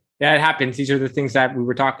 Slowly. Yeah, it happens. These are the things that we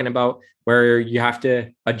were talking about, where you have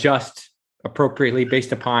to adjust appropriately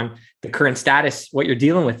based upon the current status, what you're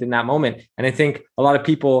dealing with in that moment. And I think a lot of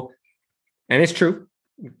people, and it's true,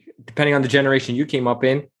 depending on the generation you came up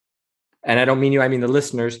in, and I don't mean you, I mean the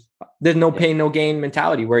listeners, there's no pain, no gain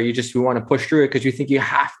mentality where you want to push through it because you think you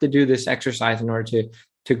have to do this exercise in order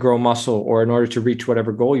to grow muscle or in order to reach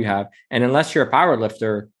whatever goal you have. And unless you're a power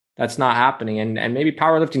lifter, that's not happening. And maybe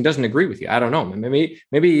powerlifting doesn't agree with you. I don't know.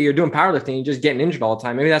 Maybe you're doing powerlifting and you're just getting injured all the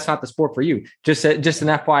time. Maybe that's not the sport for you. Just an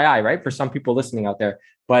FYI, right? For some people listening out there,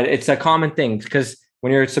 but it's a common thing because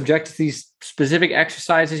when you're subject to these specific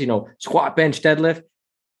exercises, squat, bench, deadlift,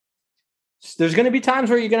 there's going to be times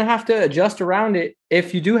where you're going to have to adjust around it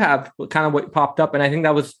if you do have kind of what popped up. And I think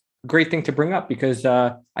that was a great thing to bring up because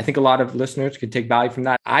I think a lot of listeners could take value from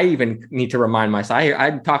that. I even need to remind myself,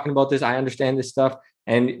 I'm talking about this. I understand this stuff.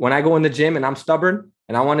 And when I go in the gym and I'm stubborn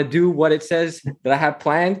and I want to do what it says that I have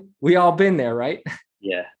planned, we all been there, right?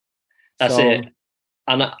 Yeah, that's it.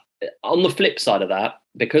 And on the flip side of that,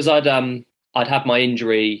 because I'd had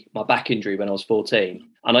my back injury when I was 14,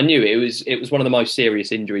 and I knew it was one of the most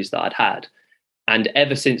serious injuries that I'd had. And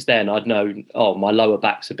ever since then, I'd known, my lower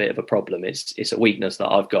back's a bit of a problem. It's a weakness that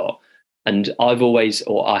I've got. And I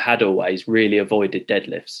had always really avoided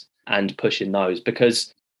deadlifts and pushing those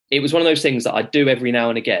because it was one of those things that I'd do every now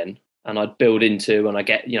and again, and I'd build into, and I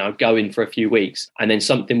get, go in for a few weeks, and then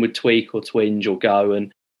something would tweak or twinge or go.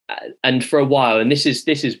 And for a while, and this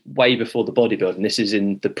is way before the bodybuilding, this is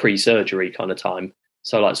in the pre-surgery kind of time.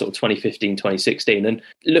 So like sort of 2015, 2016. And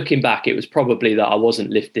looking back, it was probably that I wasn't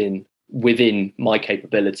lifting within my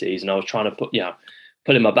capabilities, and I was trying to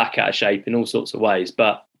pulling my back out of shape in all sorts of ways,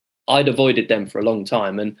 but I'd avoided them for a long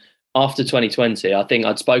time. And after 2020, I think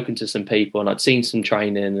I'd spoken to some people and I'd seen some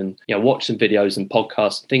training and watched some videos and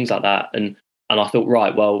podcasts and things like that. And I thought,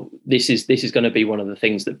 right, well, this is going to be one of the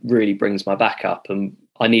things that really brings my back up. And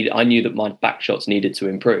I knew that my back shots needed to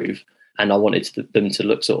improve, and I wanted them to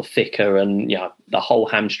look sort of thicker and the whole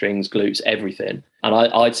hamstrings, glutes, everything. And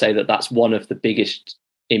I'd say that that's one of the biggest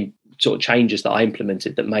sort of changes that I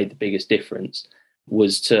implemented that made the biggest difference,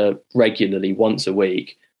 was to regularly once a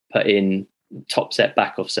week put in top set,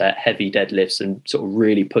 back off set, heavy deadlifts, and sort of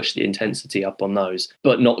really push the intensity up on those,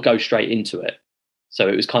 but not go straight into it. So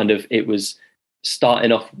it was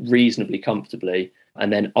starting off reasonably comfortably,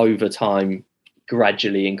 and then over time,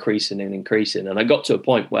 gradually increasing. And I got to a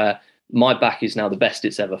point where my back is now the best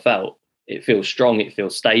it's ever felt. It feels strong. It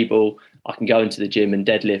feels stable. I can go into the gym and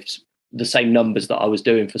deadlift the same numbers that I was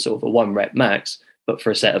doing for sort of a 1 rep max, but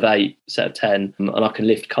for a set of 8, set of 10, and I can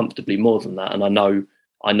lift comfortably more than that. And I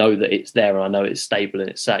know that it's there, and I know it's stable and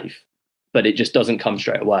it's safe, but it just doesn't come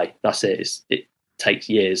straight away. That's it. It takes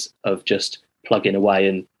years of just plugging away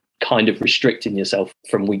and kind of restricting yourself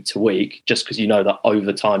from week to week, just because that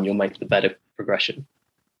over time you'll make the better progression.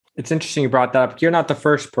 It's interesting you brought that up. You're not the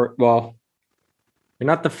first you're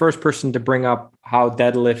not the first person to bring up how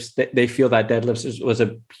deadlifts, they feel that deadlifts was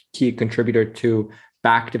a key contributor to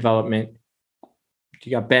back development.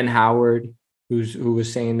 You got Ben Howard, who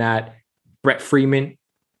was saying that, Brett Freeman,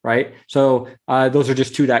 right? So those are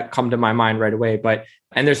just two that come to my mind right away.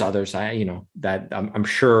 And there's others, that I'm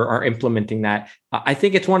sure are implementing that. I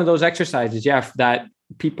think it's one of those exercises, that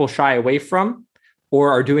people shy away from or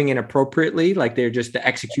are doing inappropriately. Like the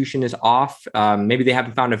execution is off. Maybe they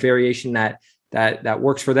haven't found a variation that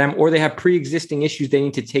works for them, or they have pre-existing issues they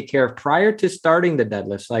need to take care of prior to starting the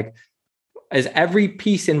deadlifts. Like, is every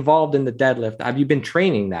piece involved in the deadlift? Have you been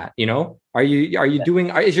training that? Are you doing?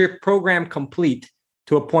 Is your program complete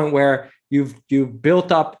to a point where you've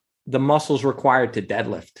built up the muscles required to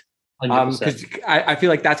deadlift? Because I feel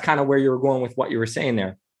like that's kind of where you were going with what you were saying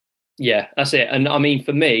there. Yeah, that's it. And I mean,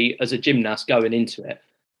 for me as a gymnast going into it,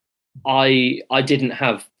 I didn't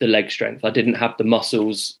have the leg strength. I didn't have the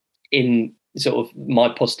muscles in sort of my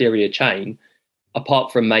posterior chain,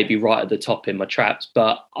 apart from maybe right at the top in my traps.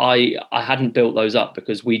 But I hadn't built those up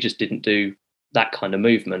because we just didn't do that kind of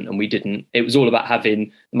movement. And it was all about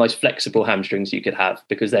having the most flexible hamstrings you could have,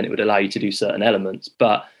 because then it would allow you to do certain elements.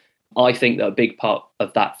 But I think that a big part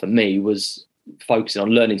of that for me was focusing on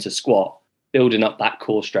learning to squat, building up that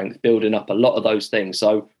core strength, building up a lot of those things.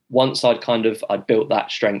 So once I'd built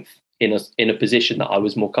that strength in a position that I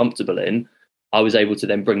was more comfortable in, I was able to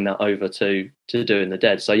then bring that over to doing the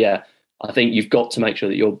dead. So yeah, I think you've got to make sure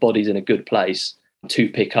that your body's in a good place to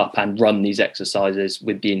pick up and run these exercises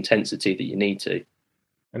with the intensity that you need to.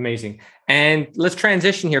 Amazing. And let's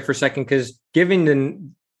transition here for a second, because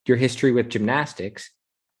given your history with gymnastics,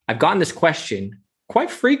 I've gotten this question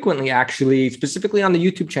quite frequently, actually, specifically on the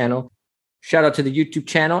YouTube channel. Shout out to the YouTube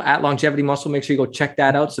channel at Longevity Muscle. Make sure you go check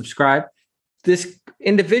that out, subscribe. This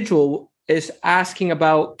individual is asking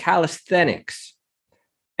about calisthenics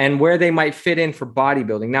and where they might fit in for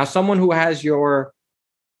bodybuilding. Now, someone who has your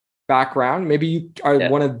background, maybe you are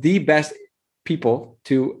one of the best people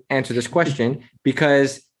to answer this question,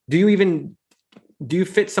 because do you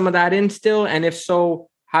fit some of that in still? And if so,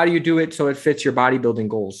 how do you do it so it fits your bodybuilding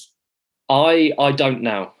goals? I don't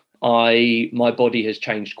know. My body has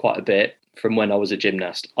changed quite a bit from when I was a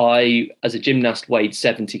gymnast. As a gymnast, weighed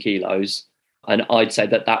 70 kilos, and I'd say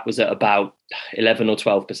that was at about 11 or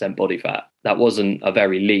 12% body fat. That wasn't a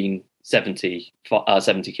very lean 70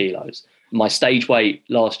 kilos. My stage weight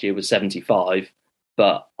last year was 75,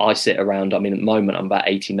 but I sit around, at the moment, I'm about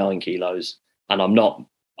 89 kilos, and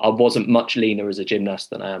I wasn't much leaner as a gymnast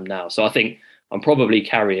than I am now. So I think I'm probably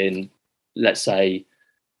carrying, let's say,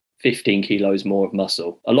 15 kilos more of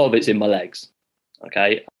muscle. A lot of it's in my legs.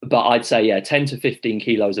 Okay. But I'd say, 10 to 15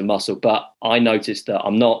 kilos of muscle. But I noticed that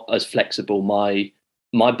I'm not as flexible. My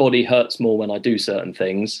body hurts more when I do certain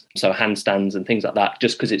things. So handstands and things like that,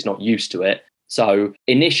 just because it's not used to it. So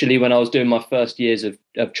initially, when I was doing my first years of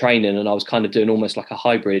training, and I was kind of doing almost like a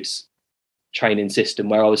hybrid training system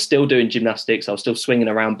where I was still doing gymnastics, I was still swinging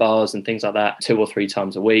around bars and things like that 2 or 3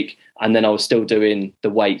 times a week. And then I was still doing the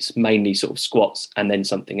weights, mainly sort of squats and then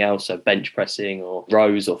something else, so bench pressing or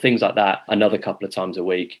rows or things like that, another couple of times a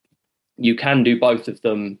week. You can do both of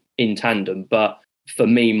them in tandem, but for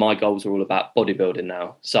me, my goals are all about bodybuilding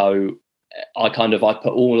now. So I put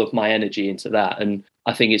all of my energy into that. And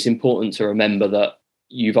I think it's important to remember that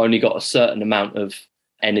you've only got a certain amount of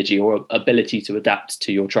energy or ability to adapt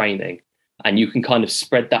to your training. And you can kind of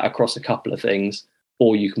spread that across a couple of things,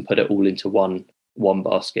 or you can put it all into one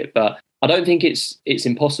basket. But I don't think it's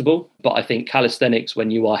impossible. But I think calisthenics, when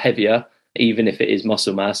you are heavier, even if it is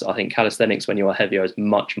muscle mass, I think calisthenics when you are heavier is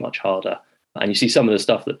much, much harder. And you see some of the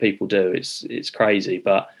stuff that people do, it's crazy.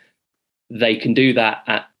 But they can do that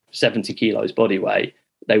at 70 kilos body weight.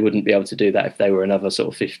 They wouldn't be able to do that if they were another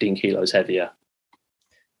sort of 15 kilos heavier.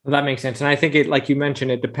 Well, that makes sense. And I think it, like you mentioned,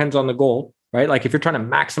 it depends on the goal, right? Like if you're trying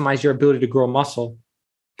to maximize your ability to grow muscle,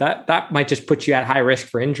 that might just put you at high risk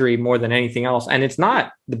for injury more than anything else. And it's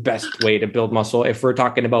not the best way to build muscle. If we're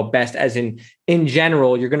talking about best as in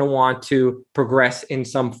general, you're going to want to progress in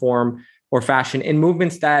some form or fashion in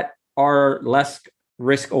movements that are less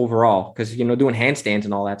risk overall. Because, doing handstands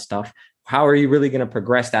and all that stuff, how are you really going to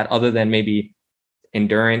progress that other than maybe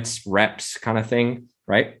endurance, reps kind of thing,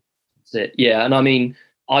 right? That's it. Yeah. And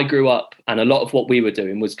I grew up and a lot of what we were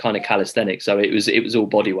doing was kind of calisthenics. So it was all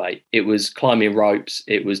body weight. It was climbing ropes.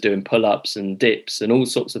 It was doing pull-ups and dips and all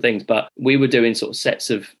sorts of things. But we were doing sort of sets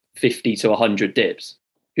of 50 to 100 dips.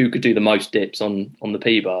 Who could do the most dips on the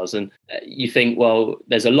P-bars? And you think, well,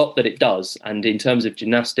 there's a lot that it does. And in terms of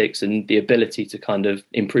gymnastics and the ability to kind of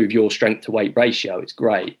improve your strength to weight ratio, it's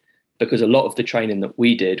great. Because a lot of the training that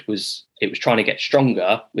we did was trying to get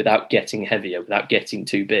stronger without getting heavier, without getting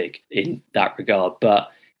too big in that regard. But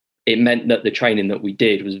it meant that the training that we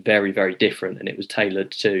did was very, very different, and it was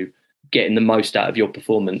tailored to getting the most out of your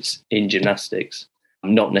performance in gymnastics,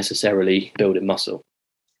 not necessarily building muscle.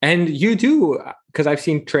 And you do, because I've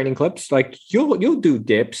seen training clips, like you'll do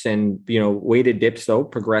dips and, weighted dips, though,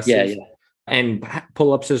 progressive, and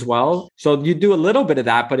pull-ups as well. So you do a little bit of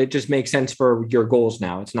that, but it just makes sense for your goals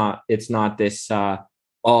now. It's not this kind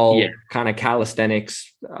of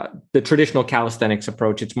calisthenics, the traditional calisthenics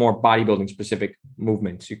approach. It's more bodybuilding specific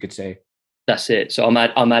movements, you could say. That's it. So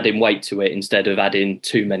I'm adding weight to it instead of adding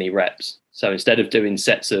too many reps. So instead of doing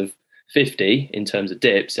sets of 50 in terms of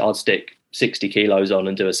dips, I'll stick 60 kilos on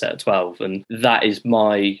and do a set of 12. And that is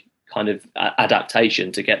my kind of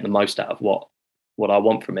adaptation to get the most out of what I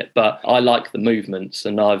want from it. But I like the movements,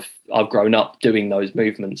 and I've grown up doing those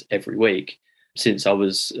movements every week since I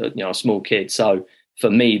was a small kid. So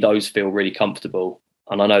for me, those feel really comfortable.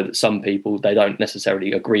 And I know that some people, they don't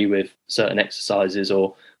necessarily agree with certain exercises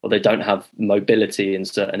or they don't have mobility in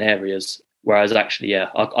certain areas. Whereas actually,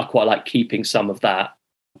 I quite like keeping some of that,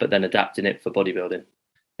 but then adapting it for bodybuilding.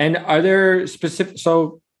 And are there specific,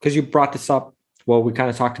 so because you brought this up, well, we kind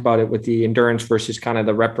of talked about it with the endurance versus kind of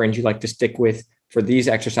the rep range you like to stick with for these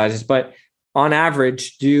exercises, but on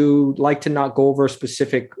average, do you like to not go over a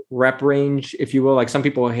specific rep range, if you will? Like some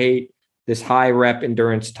people hate this high rep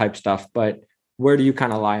endurance type stuff, but where do you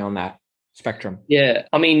kind of lie on that spectrum? Yeah,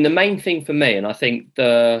 I mean, the main thing for me, and I think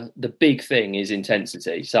the big thing is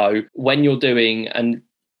intensity. So when you're doing, and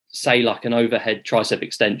say like an overhead tricep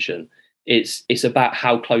extension, it's about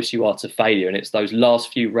how close you are to failure, and it's those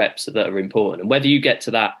last few reps that are important. And whether you get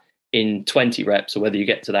to that in 20 reps or whether you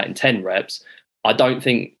get to that in 10 reps, I don't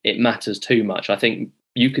think it matters too much. I think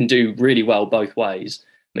you can do really well both ways.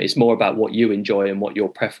 It's more about what you enjoy and what your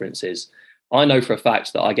preference is. I know for a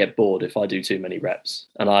fact that I get bored if I do too many reps,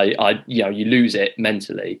 and I you lose it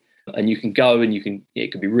mentally, and you can go and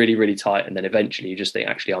it can be really, really tight, and then eventually you just think,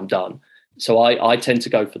 actually, I'm done. So I tend to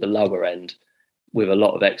go for the lower end with a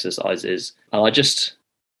lot of exercises. And I just,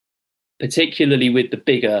 particularly with the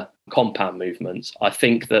bigger compound movements, I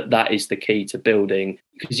think that is the key to building,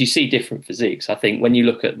 because you see different physiques. I think when you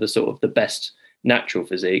look at the sort of the best natural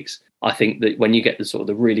physiques, I think that when you get the sort of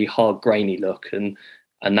the really hard grainy look and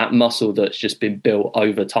that muscle that's just been built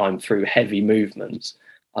over time through heavy movements,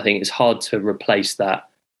 I think it's hard to replace that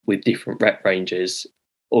with different rep ranges,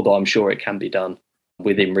 although I'm sure it can be done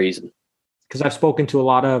within reason. Because I've spoken to a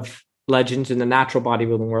lot of legends in the natural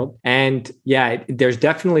bodybuilding world. And yeah, there's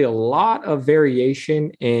definitely a lot of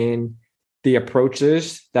variation in the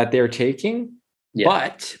approaches that they're taking.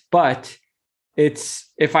 Yeah. But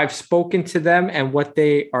it's, if I've spoken to them and what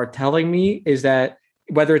they are telling me is that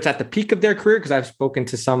whether it's at the peak of their career, because I've spoken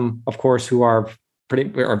to some, of course, who are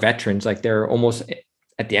veterans, like they're almost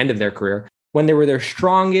at the end of their career, when they were their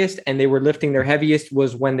strongest and they were lifting their heaviest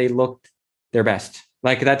was when they looked their best.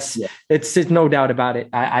 Like it's no doubt about it.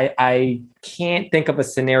 I can't think of a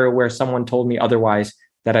scenario where someone told me otherwise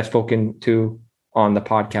that I've spoken to on the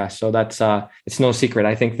podcast. So that's it's no secret.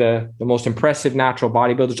 I think the most impressive natural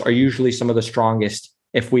bodybuilders are usually some of the strongest.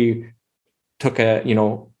 If we took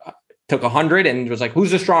 100 and it was like, who's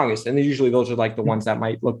the strongest? And usually those are like the ones that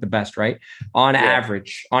might look the best, right? On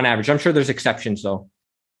average. I'm sure there's exceptions though.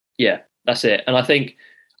 Yeah, that's it. And I think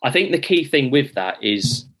the key thing with that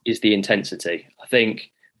is the intensity. I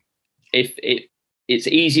think it's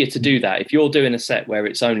easier to do that if you're doing a set where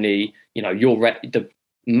it's only, the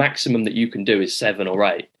maximum that you can do is 7 or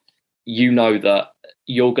 8. You know that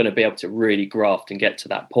you're going to be able to really graft and get to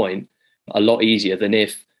that point a lot easier than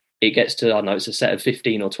if it gets to, I don't know, it's a set of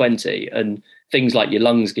 15 or 20 and things like your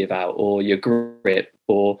lungs give out or your grip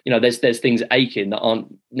or, there's things aching that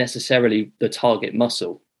aren't necessarily the target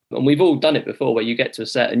muscle. And we've all done it before where you get to a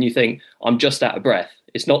set and you think, I'm just out of breath.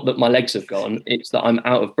 It's not that my legs have gone, it's that I'm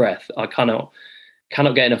out of breath. I cannot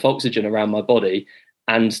get enough oxygen around my body.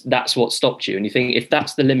 And that's what stopped you. And you think if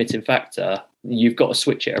that's the limiting factor, you've got to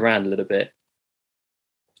switch it around a little bit.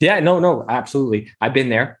 Yeah, no, absolutely. I've been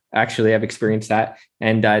there. Actually, I've experienced that.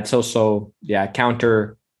 And it's also,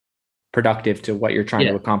 counterproductive to what you're trying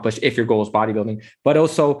to accomplish if your goal is bodybuilding. But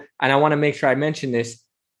also, and I want to make sure I mention this,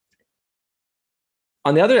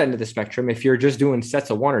 on the other end of the spectrum, if you're just doing sets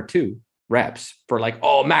of 1 or 2 reps for like,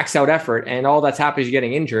 max out effort and all that's happening is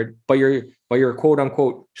getting injured, but you're quote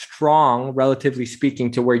unquote strong, relatively speaking,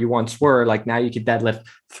 to where you once were, like now you could deadlift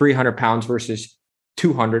 300 pounds versus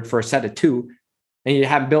 200 for a set of 2, and you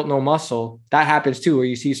haven't built no muscle. That happens too, where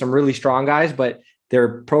you see some really strong guys, but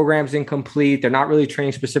their program's incomplete. They're not really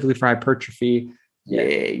training specifically for hypertrophy.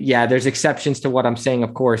 Yeah, there's exceptions to what I'm saying,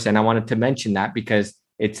 of course. And I wanted to mention that because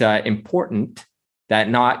it's important that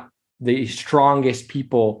not the strongest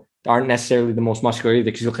people aren't necessarily the most muscular either,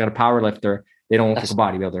 because you look at a power lifter, they don't look like a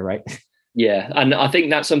bodybuilder, right? Yeah. And I think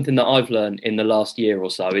that's something that I've learned in the last year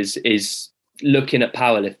or so is looking at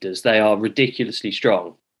power lifters. They are ridiculously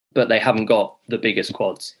strong, but they haven't got the biggest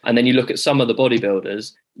quads. And then you look at some of the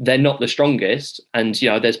bodybuilders, they're not the strongest. And,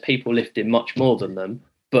 there's people lifting much more than them,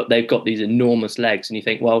 but they've got these enormous legs. And you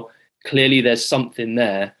think, well, clearly there's something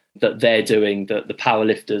there that they're doing that the power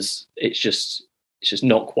lifters, it's just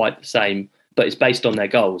not quite the same, but it's based on their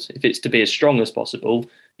goals. If it's to be as strong as possible,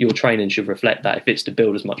 your training should reflect that. If it's to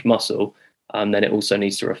build as much muscle, then it also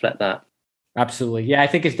needs to reflect that. Absolutely. Yeah, I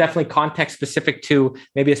think it's definitely context specific to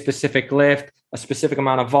maybe a specific lift, a specific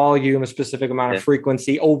amount of volume, a specific amount of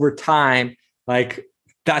frequency over time. Like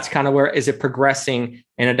that's kind of where is it progressing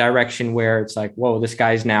in a direction where it's like, whoa, this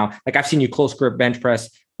guy's now, like I've seen you close grip bench press.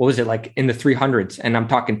 What was it like in the 300s? And I'm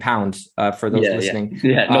talking pounds for those listening.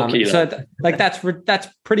 Yeah, not kilos. So like that's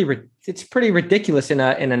pretty ridiculous in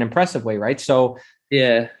an impressive way, right? So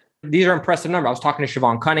yeah, these are impressive numbers. I was talking to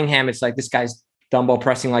Siobhan Cunningham. It's like this guy's dumbbell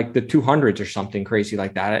pressing like the 200s or something crazy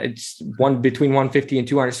like that. It's between 150 and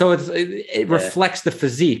 200. So it reflects the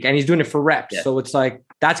physique, and he's doing it for reps. Yeah. So it's like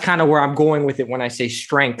that's kind of where I'm going with it when I say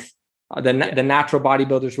strength The natural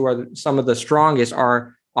bodybuilders who are some of the strongest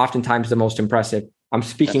are oftentimes the most impressive. I'm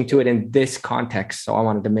speaking to it in this context, so I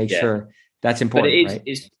wanted to make sure that's important. But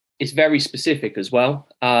right? It's very specific as well.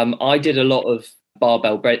 I did a lot of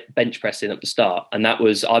barbell bench pressing at the start, and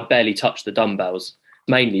I barely touched the dumbbells,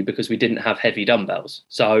 mainly because we didn't have heavy dumbbells.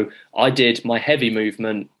 So I did my heavy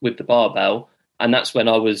movement with the barbell, and that's when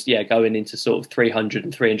I was going into sort of 300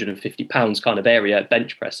 and 350 pounds kind of area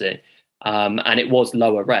bench pressing, and it was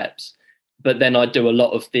lower reps. But then I'd do a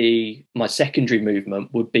lot of my secondary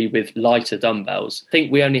movement would be with lighter dumbbells. I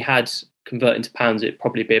think we only had, converting to pounds, it'd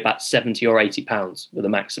probably be about 70 or 80 pounds with the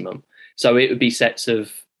maximum. So it would be sets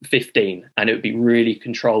of 15, and it would be really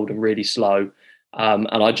controlled and really slow. And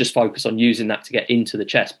I just focus on using that to get into the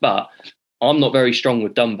chest. But I'm not very strong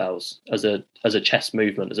with dumbbells as a chest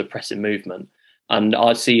movement, as a pressing movement. And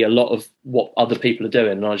I see a lot of what other people are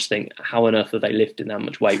doing, and I just think, how on earth are they lifting that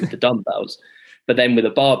much weight with the dumbbells? But then with a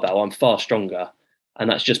barbell, I'm far stronger. And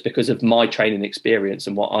that's just because of my training experience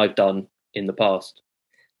and what I've done in the past.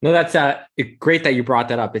 No, that's great that you brought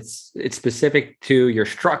that up. It's specific to your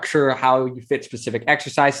structure, how you fit specific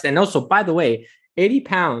exercises. And also, by the way, 80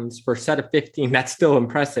 pounds for a set of 15, that's still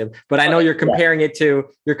impressive. But I know you're comparing it to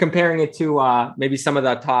maybe some of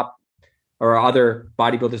the top or other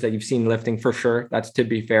bodybuilders that you've seen lifting, for sure. That's, to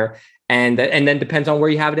be fair. And then depends on where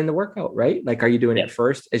you have it in the workout, right? Like, are you doing it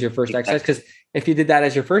first as your first exercise? Because if you did that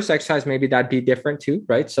as your first exercise, maybe that'd be different too,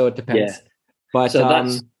 right? So it depends. Yeah. But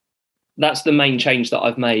so that's the main change that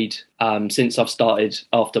I've made since I've started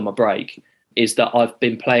after my break, is that I've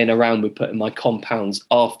been playing around with putting my compounds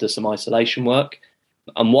after some isolation work.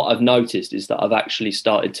 And what I've noticed is that I've actually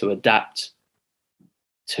started to adapt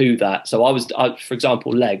to that. So for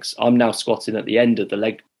example, legs, I'm now squatting at the end of the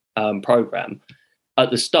leg program. At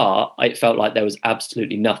the start, it felt like there was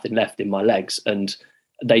absolutely nothing left in my legs, and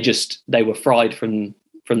they were fried from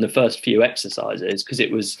the first few exercises, because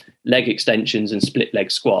it was leg extensions and split leg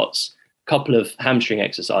squats, a couple of hamstring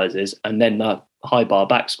exercises, and then the high bar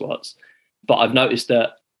back squats. But I've noticed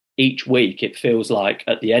that each week it feels like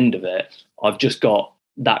at the end of it, I've just got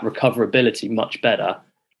that recoverability much better,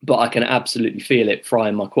 but I can absolutely feel it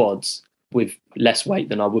frying my quads with less weight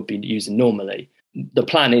than I would be using normally. The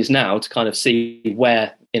plan is now to kind of see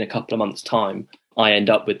where in a couple of months' time I end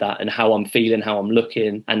up with that, and how I'm feeling, how I'm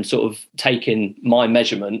looking, and sort of taking my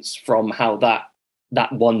measurements from how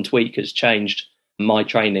that one tweak has changed my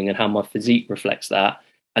training and how my physique reflects that,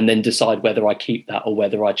 and then decide whether I keep that or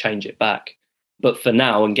whether I change it back. But for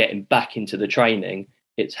now, and getting back into the training,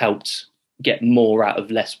 it's helped get more out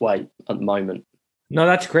of less weight at the moment. No,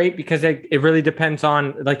 that's great, because it really depends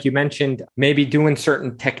on, like you mentioned, maybe doing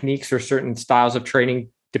certain techniques or certain styles of training,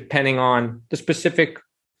 depending on the specific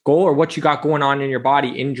goal or what you got going on in your body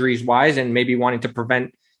injuries wise, and maybe wanting to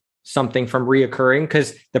prevent something from reoccurring.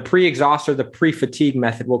 Because the pre-exhaust or the pre-fatigue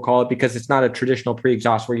method, we'll call it, because it's not a traditional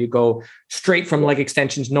pre-exhaust where you go straight from leg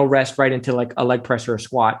extensions, no rest, right into like a leg press or a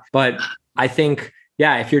squat. But I think,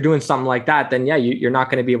 if you're doing something like that, then you're not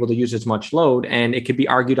going to be able to use as much load. And it could be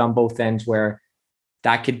argued on both ends where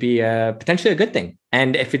that could be potentially a good thing.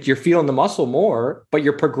 And if you're feeling the muscle more, but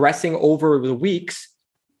you're progressing over the weeks,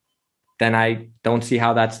 then I don't see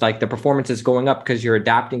how that's like the performance is going up, because you're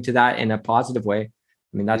adapting to that in a positive way.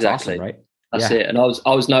 I mean, that's awesome, right? That's it. And I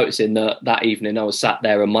was noticing that evening I was sat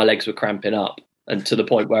there and my legs were cramping up, and to the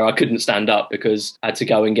point where I couldn't stand up, because I had to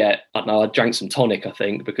go and I drank some tonic, I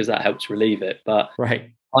think, because that helps relieve it. But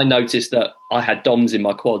I noticed that I had DOMs in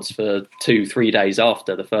my quads for 2-3 days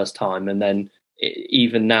after the first time. And then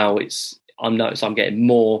even now I'm getting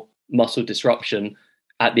more muscle disruption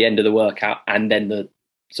at the end of the workout, and then the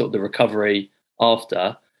sort of the recovery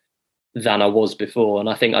after, than I was before. And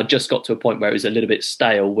I think I just got to a point where it was a little bit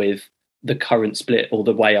stale with the current split or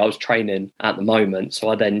the way I was training at the moment. So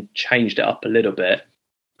I then changed it up a little bit.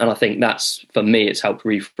 And I think that's, for me, it's helped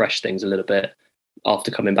refresh things a little bit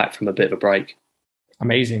after coming back from a bit of a break.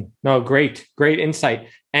 Amazing. No, great insight.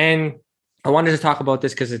 And I wanted to talk about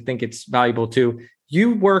this because I think it's valuable too.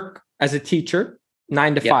 You work as a teacher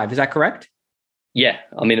 9 to 5. Is that correct? Yeah.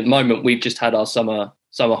 I mean, at the moment, we've just had our summer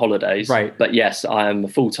holidays. Right. But yes, I am a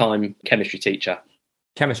full-time chemistry teacher.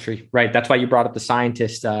 Chemistry. Right. That's why you brought up the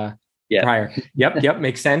scientist prior. Yep.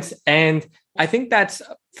 Makes sense. And I think that's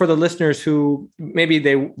for the listeners who maybe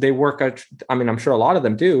they work at, I mean, I'm sure a lot of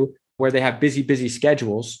them do, where they have busy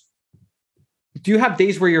schedules. Do you have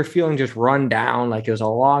days where you're feeling just run down? Like it was a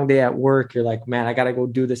long day at work. You're like, man, I got to go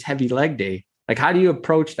do this heavy leg day. Like, how do you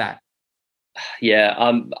approach that? Yeah,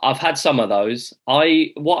 I've had some of those.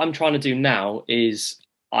 What I'm trying to do now is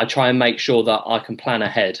I try and make sure that I can plan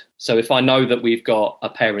ahead. So if I know that we've got a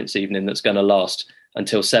parents' evening that's going to last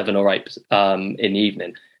until 7 or 8 in the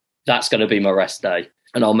evening, that's going to be my rest day.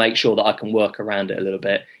 And I'll make sure that I can work around it a little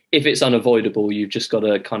bit. If it's unavoidable, you've just got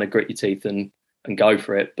to kind of grit your teeth and go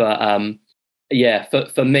for it. But yeah,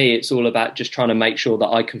 for me, it's all about just trying to make sure that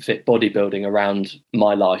I can fit bodybuilding around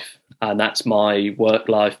my life. And that's my work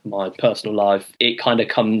life, my personal life. It kind of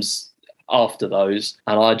comes after those.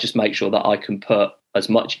 And I just make sure that I can put as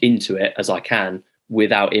much into it as I can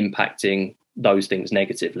without impacting those things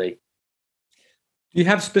negatively. Do you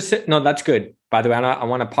have specific? No, that's good. By the way, I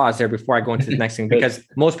want to pause there before I go into the next thing, because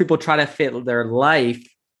most people try to fit their life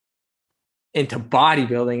into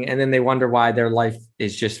bodybuilding and then they wonder why their life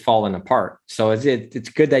is just falling apart. So it's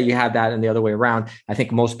good that you have that and the other way around. I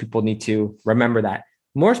think most people need to remember that.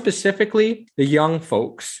 More specifically, the young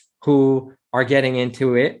folks who are getting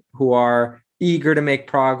into it, who are eager to make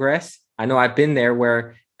progress. I know I've been there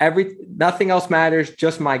where nothing else matters,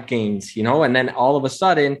 just my gains, and then all of a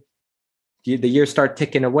sudden the years start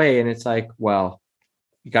ticking away and it's like, well,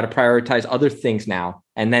 you got to prioritize other things now.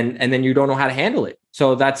 And then you don't know how to handle it.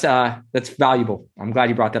 So that's valuable. I'm glad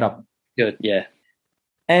you brought that up. Good. Yeah.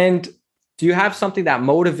 And do you have something that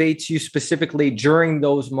motivates you specifically during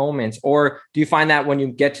those moments? Or do you find that when you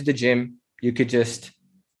get to the gym, you could just,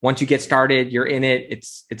 once you get started, you're in it,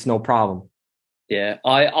 it's no problem? Yeah.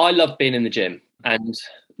 I love being in the gym. And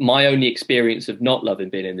my only experience of not loving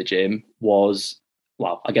being in the gym was,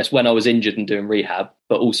 well, I guess when I was injured and doing rehab,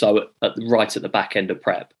 but also right at the back end of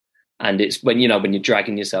prep. And it's when you're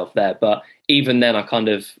dragging yourself there. But even then I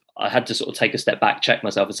had to sort of take a step back, check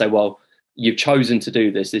myself and say, well, you've chosen to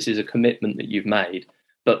do this. This is a commitment that you've made.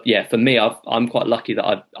 But yeah, for me, I'm quite lucky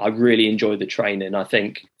that I really enjoy the training. I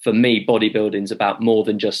think for me, bodybuilding is about more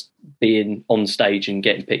than just being on stage and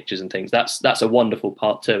getting pictures and things. That's a wonderful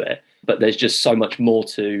part to it. But there's just so much more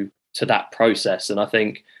to that process. And I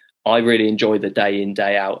think I really enjoy the day in,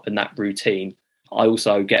 day out and that routine. I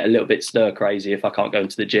also get a little bit stir crazy if I can't go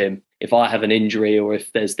into the gym. If I have an injury or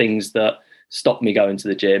if there's things that stop me going to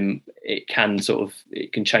the gym, it can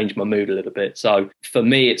change my mood a little bit. So for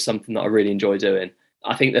me, it's something that I really enjoy doing.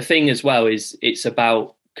 I think the thing as well is it's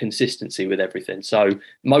about consistency with everything. So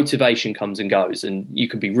motivation comes and goes, and you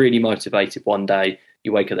can be really motivated one day,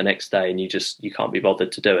 you wake up the next day and you can't be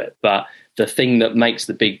bothered to do it. But the thing that makes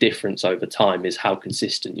the big difference over time is how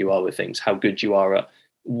consistent you are with things, how good you are at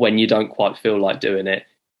when you don't quite feel like doing it,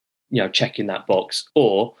 checking that box.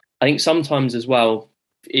 Or I think sometimes as well,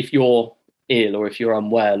 if you're ill or if you're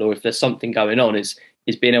unwell or if there's something going on, is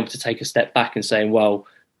being able to take a step back and saying, well,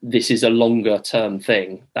 this is a longer term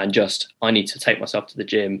thing than just I need to take myself to the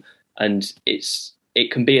gym. And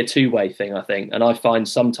it can be a two-way thing, I think. And I find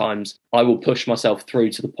sometimes I will push myself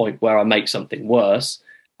through to the point where I make something worse.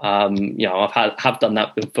 I've done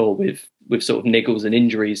that before with sort of niggles and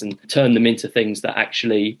injuries and turn them into things that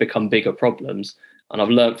actually become bigger problems. And I've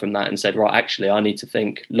learned from that and said, right, actually, I need to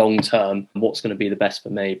think long term, what's going to be the best for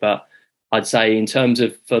me. But I'd say in terms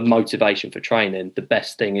of for motivation for training, the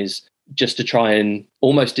best thing is just to try and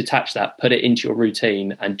almost detach that, put it into your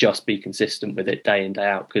routine and just be consistent with it day in, day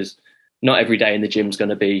out. Because not every day in the gym is going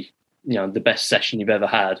to be, the best session you've ever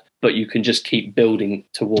had, but you can just keep building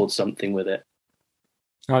towards something with it.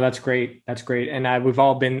 Oh, that's great. That's great. And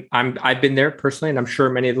I've been there personally, and I'm sure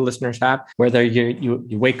many of the listeners have, whether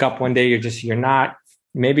you wake up one day, you're not,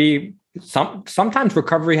 maybe sometimes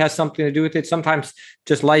recovery has something to do with it. Sometimes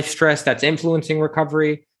just life stress that's influencing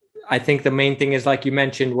recovery. I think the main thing is, like you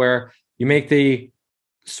mentioned, where you make the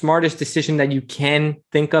smartest decision that you can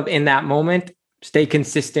think of in that moment, stay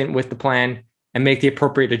consistent with the plan and make the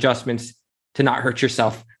appropriate adjustments to not hurt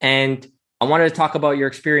yourself. And I wanted to talk about your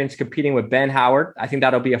experience competing with Ben Howard. I think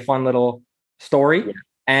that'll be a fun little story. Yeah.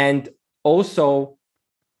 And also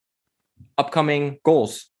upcoming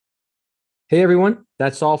goals. Hey, everyone.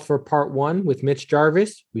 That's all for part 1 with Mitch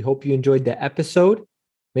Jarvis. We hope you enjoyed the episode.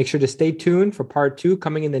 Make sure to stay tuned for part 2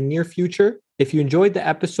 coming in the near future. If you enjoyed the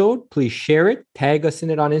episode, please share it. Tag us in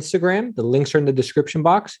it on Instagram. The links are in the description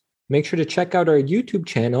box. Make sure to check out our YouTube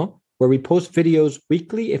channel where we post videos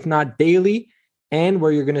weekly, if not daily, and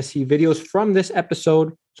where you're going to see videos from this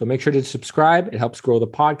episode. So make sure to subscribe. It helps grow the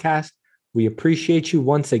podcast. We appreciate you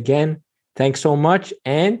once again. Thanks so much.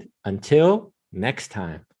 And until next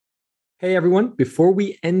time. Hey, everyone. Before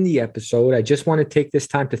we end the episode, I just want to take this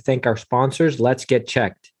time to thank our sponsors, Let's Get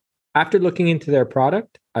Checked. After looking into their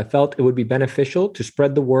product, I felt it would be beneficial to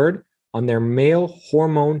spread the word on their male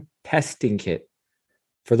hormone testing kit.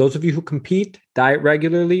 For those of you who compete, diet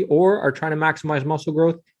regularly, or are trying to maximize muscle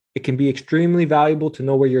growth, it can be extremely valuable to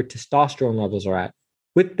know where your testosterone levels are at.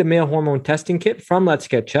 With the male hormone testing kit from Let's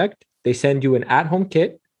Get Checked, they send you an at-home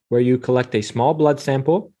kit where you collect a small blood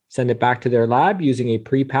sample, send it back to their lab using a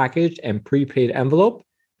prepackaged and prepaid envelope.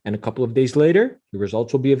 and a couple of days later, the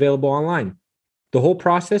results will be available online. The whole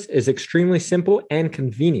process is extremely simple and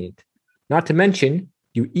convenient. Not to mention,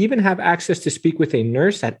 you even have access to speak with a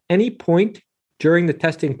nurse at any point during the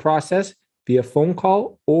testing process via phone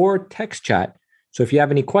call or text chat. So if you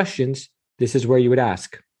have any questions, this is where you would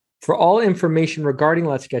ask. For all information regarding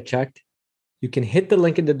Let's Get Checked, you can hit the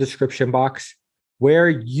link in the description box where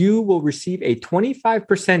you will receive a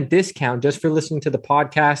 25% discount just for listening to the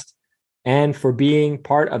podcast and for being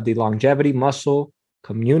part of the Longevity Muscle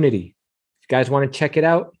community. If you guys want to check it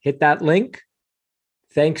out, hit that link.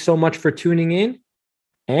 Thanks so much for tuning in,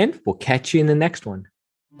 and we'll catch you in the next one.